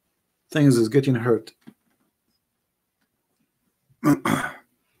things is getting hurt.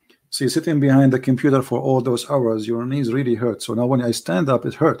 See, sitting behind the computer for all those hours, your knees really hurt. So now when I stand up,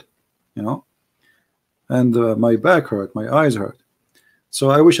 it hurt, you know, and my back hurt, my eyes hurt.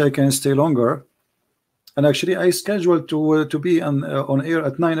 So I wish I can stay longer. And actually, I scheduled to be on air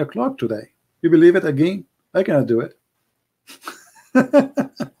at 9 o'clock today. You believe it again? I cannot do it. I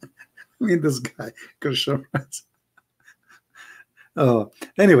mean, this guy,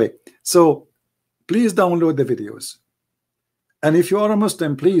 anyway, so please download the videos. And if you are a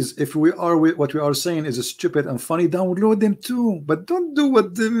Muslim, please, if we are what we are saying is stupid and funny, download them too. But don't do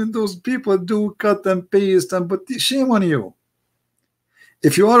what those people do, cut and paste, and but shame on you.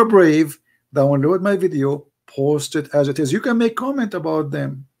 If you are brave, download my video, post it as it is. You can make comment about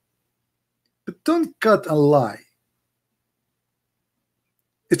them, but don't cut and lie.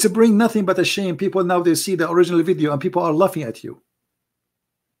 It's a bring nothing but a shame. People now they see the original video and people are laughing at you.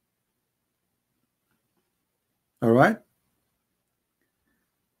 All right.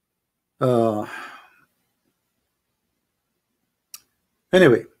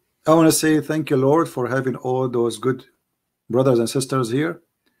 Anyway, I want to say thank you, Lord, for having all those good brothers and sisters here.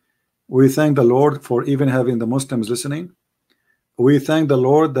 We thank the Lord for even having the Muslims listening. We thank the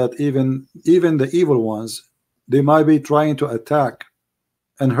Lord that even the evil ones, they might be trying to attack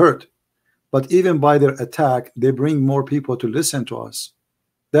and hurt, but even by their attack, they bring more people to listen to us.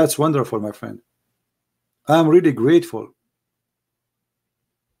 That's wonderful, my friend. I'm really grateful.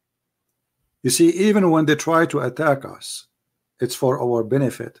 You see, even when they try to attack us, it's for our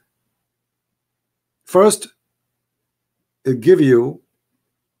benefit. First, it gives you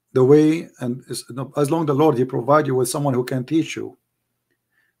the way, and as long as the Lord he provide you with someone who can teach you,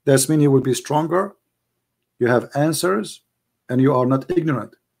 that's mean you will be stronger, you have answers, and you are not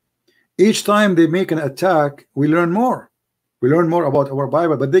ignorant. Each time they make an attack, we learn more. We learn more about our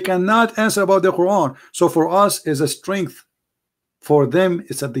Bible, but they cannot answer about the Quran. So for us is a strength. For them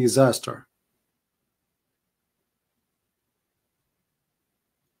it's a disaster.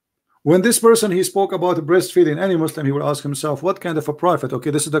 When this person, he spoke about breastfeeding, any Muslim, he will ask himself, what kind of a prophet?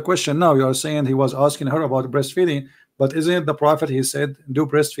 Okay, this is the question now. You are saying he was asking her about breastfeeding, but isn't it the prophet he said do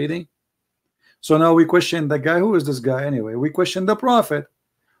breastfeeding? So now we question the guy. Who is this guy anyway? We question the prophet.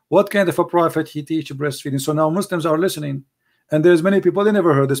 What kind of a prophet he teach breastfeeding? So now Muslims are listening, and there's many people, they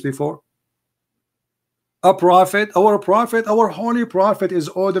never heard this before. A prophet, our holy prophet is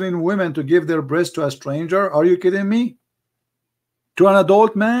ordering women to give their breast to a stranger. Are you kidding me? To an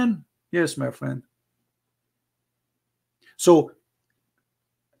adult man? Yes, my friend. So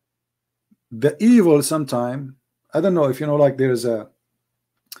the evil sometime, I don't know if you know, like there's a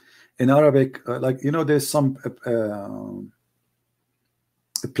in Arabic, like you know, there's some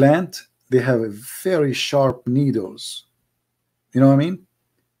a plant, they have very sharp needles. You know what I mean?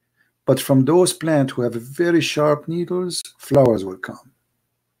 But from those plants who have very sharp needles, flowers will come.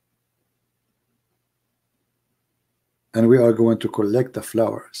 And we are going to collect the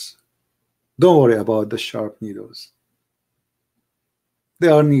flowers. Don't worry about the sharp needles. They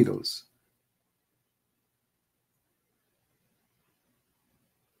are needles.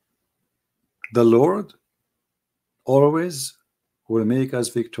 The Lord always will make us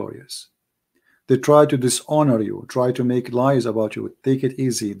victorious. They try to dishonor you, try to make lies about you. Take it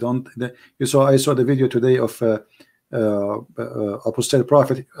easy. Don't. I saw the video today of apostate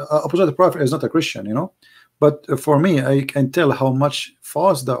prophet. Apostate prophet is not a Christian, you know. But for me, I can tell how much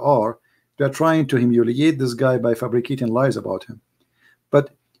false they are. They're trying to humiliate this guy by fabricating lies about him.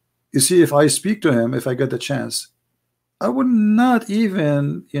 But you see, if I speak to him, if I get the chance, I would not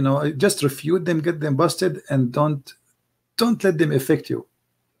even, you know, just refute them, get them busted, and don't let them affect you.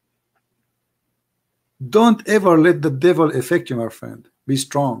 Don't ever let the devil affect you, my friend. Be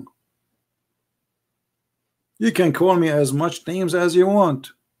strong. You can call me as much names as you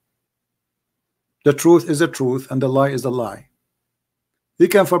want. The truth is the truth, and the lie is the lie. You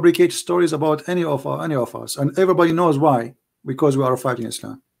can fabricate stories about any of us, and everybody knows why. Because we are fighting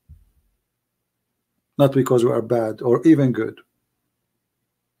Islam, not because we are bad or even good.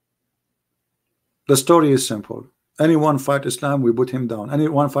 The story is simple. Anyone fight Islam, we put him down.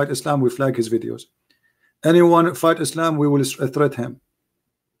 Anyone fight Islam, we flag his videos. Anyone fight Islam, we will threat him.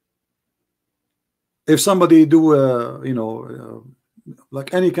 If somebody do you know,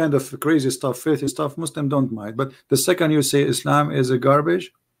 like any kind of crazy stuff, filthy stuff, Muslim don't mind. But the second you say Islam is a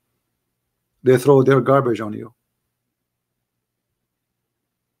garbage, they throw their garbage on you.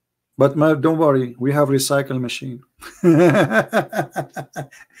 But don't worry, we have recycle machine.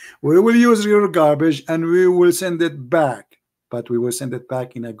 We will use your garbage and we will send it back, but we will send it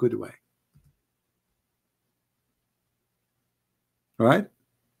back in a good way. Right?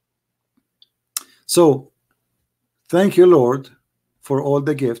 So thank you, Lord, for all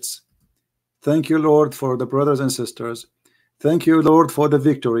the gifts. Thank you, Lord, for the brothers and sisters. Thank you, Lord, for the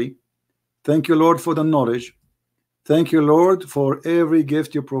victory. Thank you, Lord, for the knowledge. Thank you, Lord, for every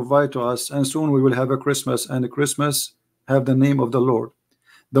gift you provide to us. And soon we will have a Christmas, and the Christmas have the name of the Lord.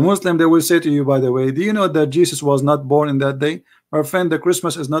 The Muslim, they will say to you, by the way, do you know that Jesus was not born in that day? My friend, the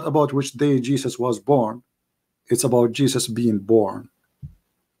Christmas is not about which day Jesus was born. It's about Jesus being born.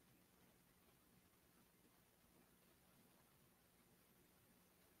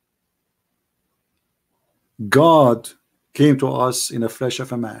 God came to us in the flesh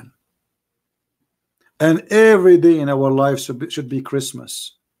of a man. And every day in our lives should be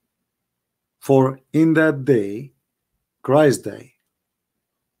Christmas. For in that day, Christ's day,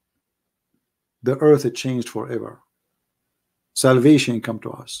 the earth is changed forever. Salvation come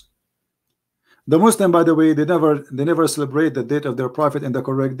to us. The Muslim, by the way, they never celebrate the date of their prophet in the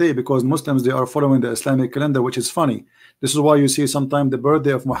correct day, because Muslims, they are following the Islamic calendar, which is funny. This is why you see sometime the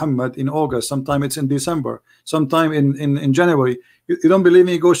birthday of Muhammad in August, sometime it's in December, sometime in January. You don't believe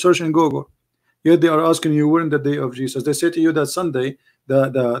me? Go search in Google. Yet they are asking you when the day of Jesus. They say to you that Sunday,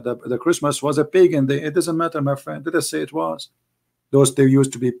 the Christmas was a pagan day. It doesn't matter, my friend. Let us say it was. Those, they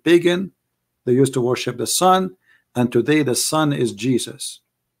used to be pagan. They used to worship the sun, and today the sun is Jesus.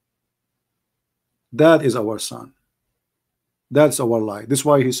 That is our sun. That's our light. This is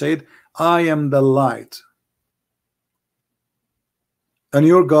why he said, I am the light. And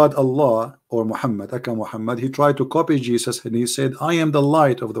your God, Allah, or Muhammad, Aka Muhammad, he tried to copy Jesus, and he said, I am the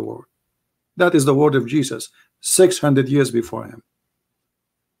light of the world. That is the word of Jesus, 600 years before him.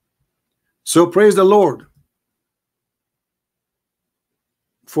 So praise the Lord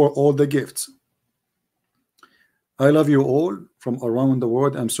for all the gifts. I love you all from around the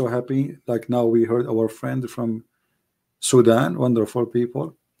world. I'm so happy. Like now we heard our friend from Sudan, wonderful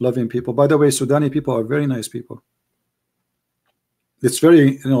people, loving people. By the way, Sudani people are very nice people. It's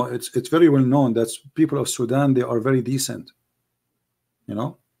very, you know, it's very well known that people of Sudan, they are very decent, you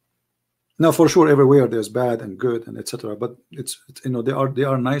know. Now, for sure, everywhere there's bad and good and etc. But it's you know, they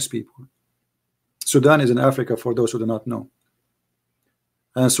are nice people. Sudan is in Africa, for those who do not know.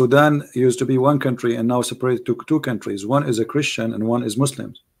 And Sudan used to be one country and now separated to two countries. One is a Christian and one is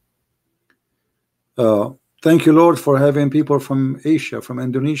Muslims. Thank you, Lord, for having people from Asia, from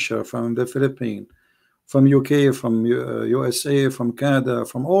Indonesia, from the Philippines, from UK, from USA, from Canada,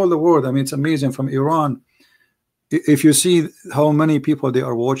 from all the world. I mean, it's amazing. From Iran. If you see how many people they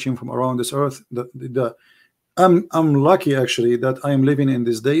are watching from around this earth, I'm lucky actually that I am living in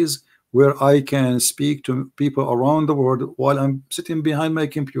these days where I can speak to people around the world while I'm sitting behind my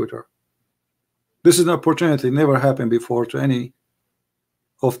computer. This is an opportunity never happened before to any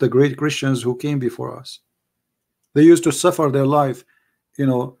of the great Christians who came before us. They used to suffer their life, you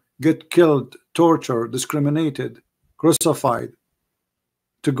know, get killed, tortured, discriminated, crucified,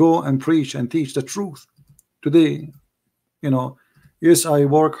 to go and preach and teach the truth. Today, you know, yes, I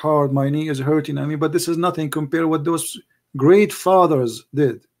work hard, my knee is hurting, I mean, but this is nothing compared to what those great fathers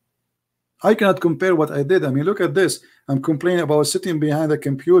did. I cannot compare what I did. I mean, look at this. I'm complaining about sitting behind a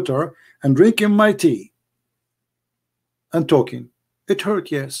computer and drinking my tea and talking. It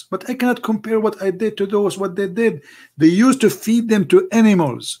hurt, yes, but I cannot compare what I did to those, what they did. They used to feed them to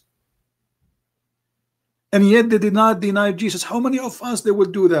animals, and yet they did not deny Jesus. How many of us they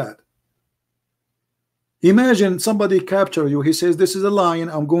would do that? Imagine somebody capture you. He says, this is a lion,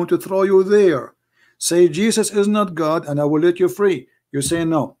 I'm going to throw you there. Say Jesus is not God and I will let you free. You say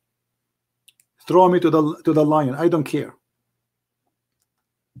no. Throw me to the lion. I don't care.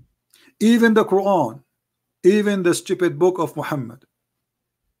 Even the Quran, even the stupid book of Muhammad,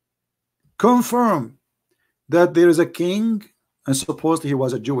 confirm that there is a king, and supposedly he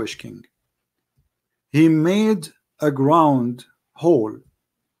was a Jewish king. He made a ground hole,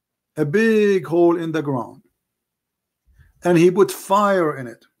 a big hole in the ground, and he put fire in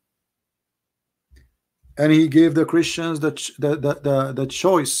it, and he gave the Christians the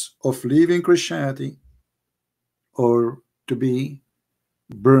choice of leaving Christianity or to be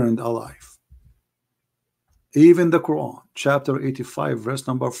burned alive. Even the Quran, chapter 85, verse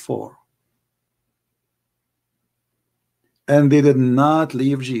number 4. And they did not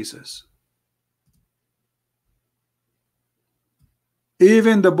leave Jesus.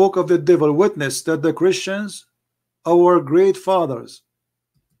 Even the book of the devil witnessed that the Christians, our great fathers,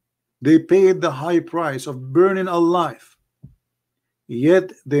 they paid the high price of burning alive,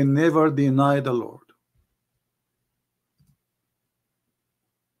 yet they never denied the Lord.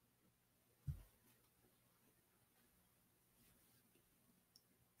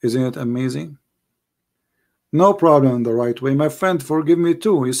 Isn't it amazing? No problem in the right way. My friend, forgive me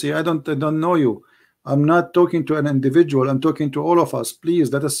too. You see, I don't know you. I'm not talking to an individual. I'm talking to all of us.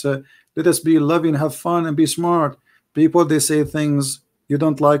 Please let us be loving, have fun, and be smart. People, they say things you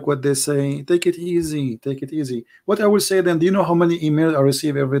don't like what they say. Take it easy. Take it easy. What I will say then, do you know how many emails I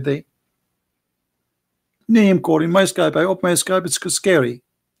receive every day? Name calling, my Skype. I open my Skype. It's scary.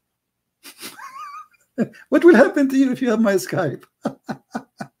 What will happen to you if you have my Skype?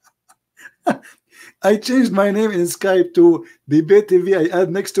 I changed my name in Skype to DebateTV. I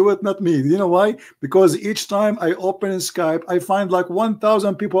add next to it, not me. You know why? Because each time I open in Skype, I find like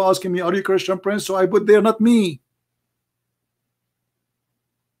 1,000 people asking me, are you Christian, Prince? So I put there, not me.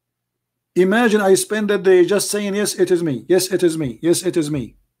 Imagine I spend a day just saying, yes, it is me. Yes, it is me. Yes, it is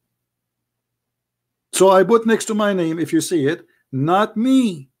me. So I put next to my name, if you see it, not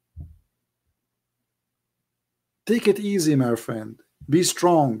me. Take it easy, my friend. Be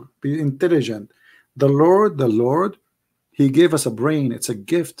strong. Be intelligent. The Lord, He gave us a brain. It's a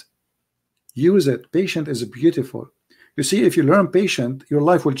gift. Use it. Patient is beautiful. You see, if you learn patient, your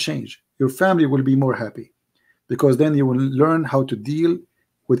life will change. Your family will be more happy, because then you will learn how to deal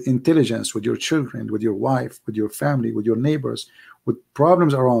with intelligence with your children, with your wife, with your family, with your neighbors, with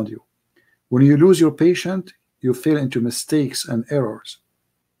problems around you. When you lose your patient, you fall into mistakes and errors.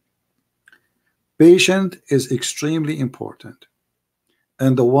 Patient is extremely important,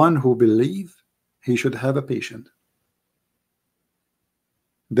 and the one who believes, he should have a patient.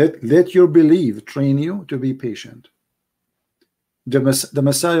 Let your belief train you to be patient. The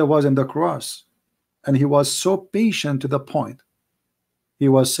Messiah was in the cross, and he was so patient to the point he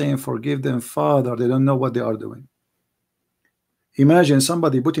was saying, forgive them, Father, they don't know what they are doing. Imagine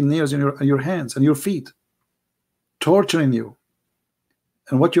somebody putting nails in your hands and your feet, torturing you,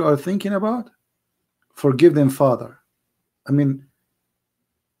 and what you are thinking about? Forgive them, Father. I mean,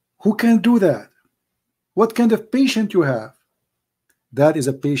 who can do that? What kind of patient you have? That is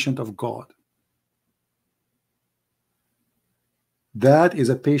a patient of God. That is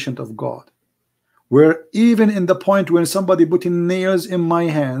a patient of God. Where even in the point when somebody putting nails in my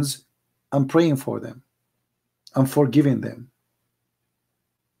hands, I'm praying for them. I'm forgiving them.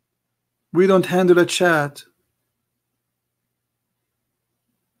 We don't handle a chat.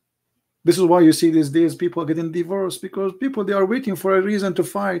 This is why you see these days people getting divorced, because people, they are waiting for a reason to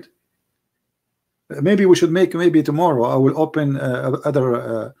fight. Maybe we should make, maybe tomorrow I will open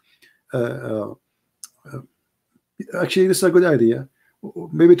other actually this is a good idea.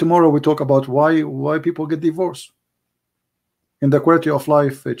 Maybe tomorrow we talk about why people get divorced in the quality of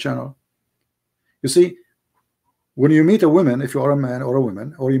life channel. You see, when you meet a woman, if you are a man or a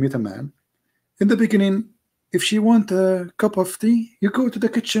woman, or you meet a man, in the beginning, if she want a cup of tea, you go to the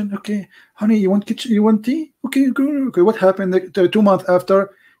kitchen. Okay, honey, you want tea? Okay, go. Okay, what happened? 2 months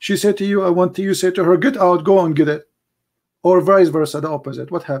after, she said to you, I want tea. You say to her, get out, go and get it. Or vice versa, the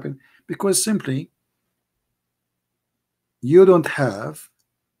opposite. What happened? Because simply you don't have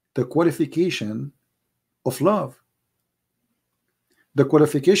the qualification of love. The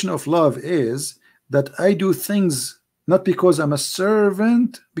qualification of love is that I do things not because I'm a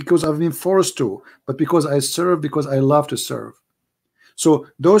servant, because I've been forced to, but because I serve, because I love to serve. So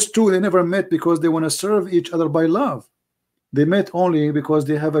those two, they never met because they want to serve each other by love. They met only because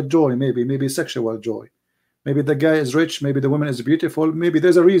they have a joy, maybe sexual joy. Maybe the guy is rich, maybe the woman is beautiful, maybe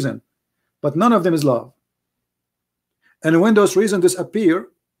there's a reason, but none of them is love. And when those reasons disappear,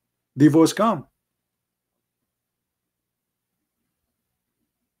 divorce comes.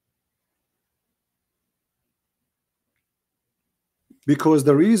 Because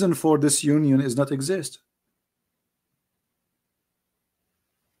the reason for this union is not exist.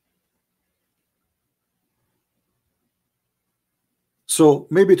 So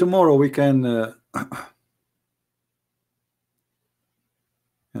maybe tomorrow we can you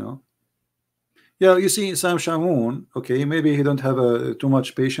know, yeah, you see Sam Shamoun, okay, maybe he don't have too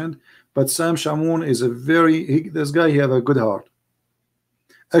much patience, but Sam Shamoun is a this guy, he have a good heart.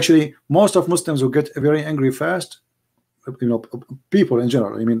 Actually, most of Muslims who get very angry fast, you know, people in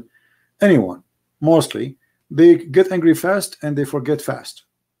general, I mean anyone, mostly they get angry fast and they forget fast.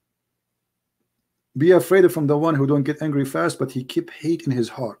 Be afraid from the one who don't get angry fast, but he keep hate in his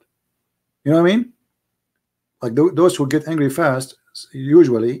heart. You know what I mean? Like those who get angry fast,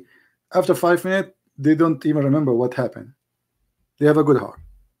 usually after 5 minutes they don't even remember what happened. They have a good heart,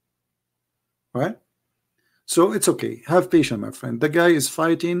 right? So it's okay, have patience, my friend. The guy is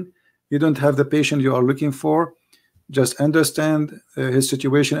fighting, you don't have the patience you are looking for. Just understand his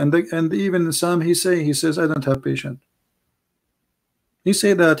situation, and even Sam, he says I don't have patience. He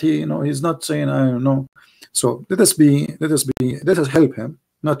say that he's not saying I don't know. So let us help him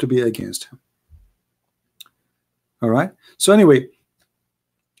not to be against him. All right. So anyway,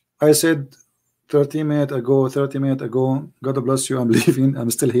 I said 30 minutes ago, God bless you, I'm leaving, I'm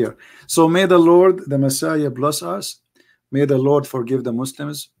still here. So may the Lord, the Messiah, bless us. May the Lord forgive the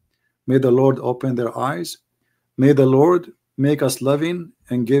Muslims. May the Lord open their eyes. May the Lord make us loving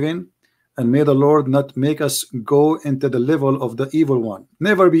and giving, and may the Lord not make us go into the level of the evil one.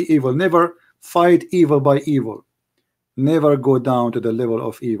 Never be evil, never fight evil by evil, never go down to the level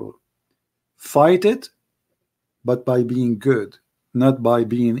of evil. Fight it, but by being good, not by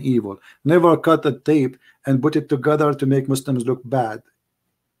being evil. Never cut a tape and put it together to make Muslims look bad.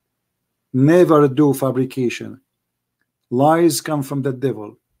 Never do fabrication. Lies come from the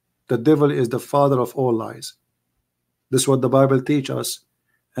devil. The devil is the father of all lies. This is what the Bible teaches us,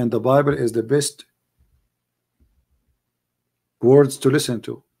 and the Bible is the best words to listen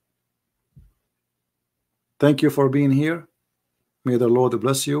to. Thank you for being here. May the Lord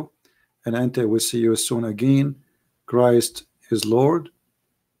bless you, and until we see you soon again. Christ is Lord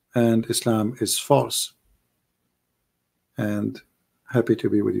and Islam is false. And happy to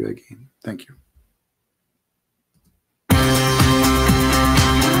be with you again. Thank you.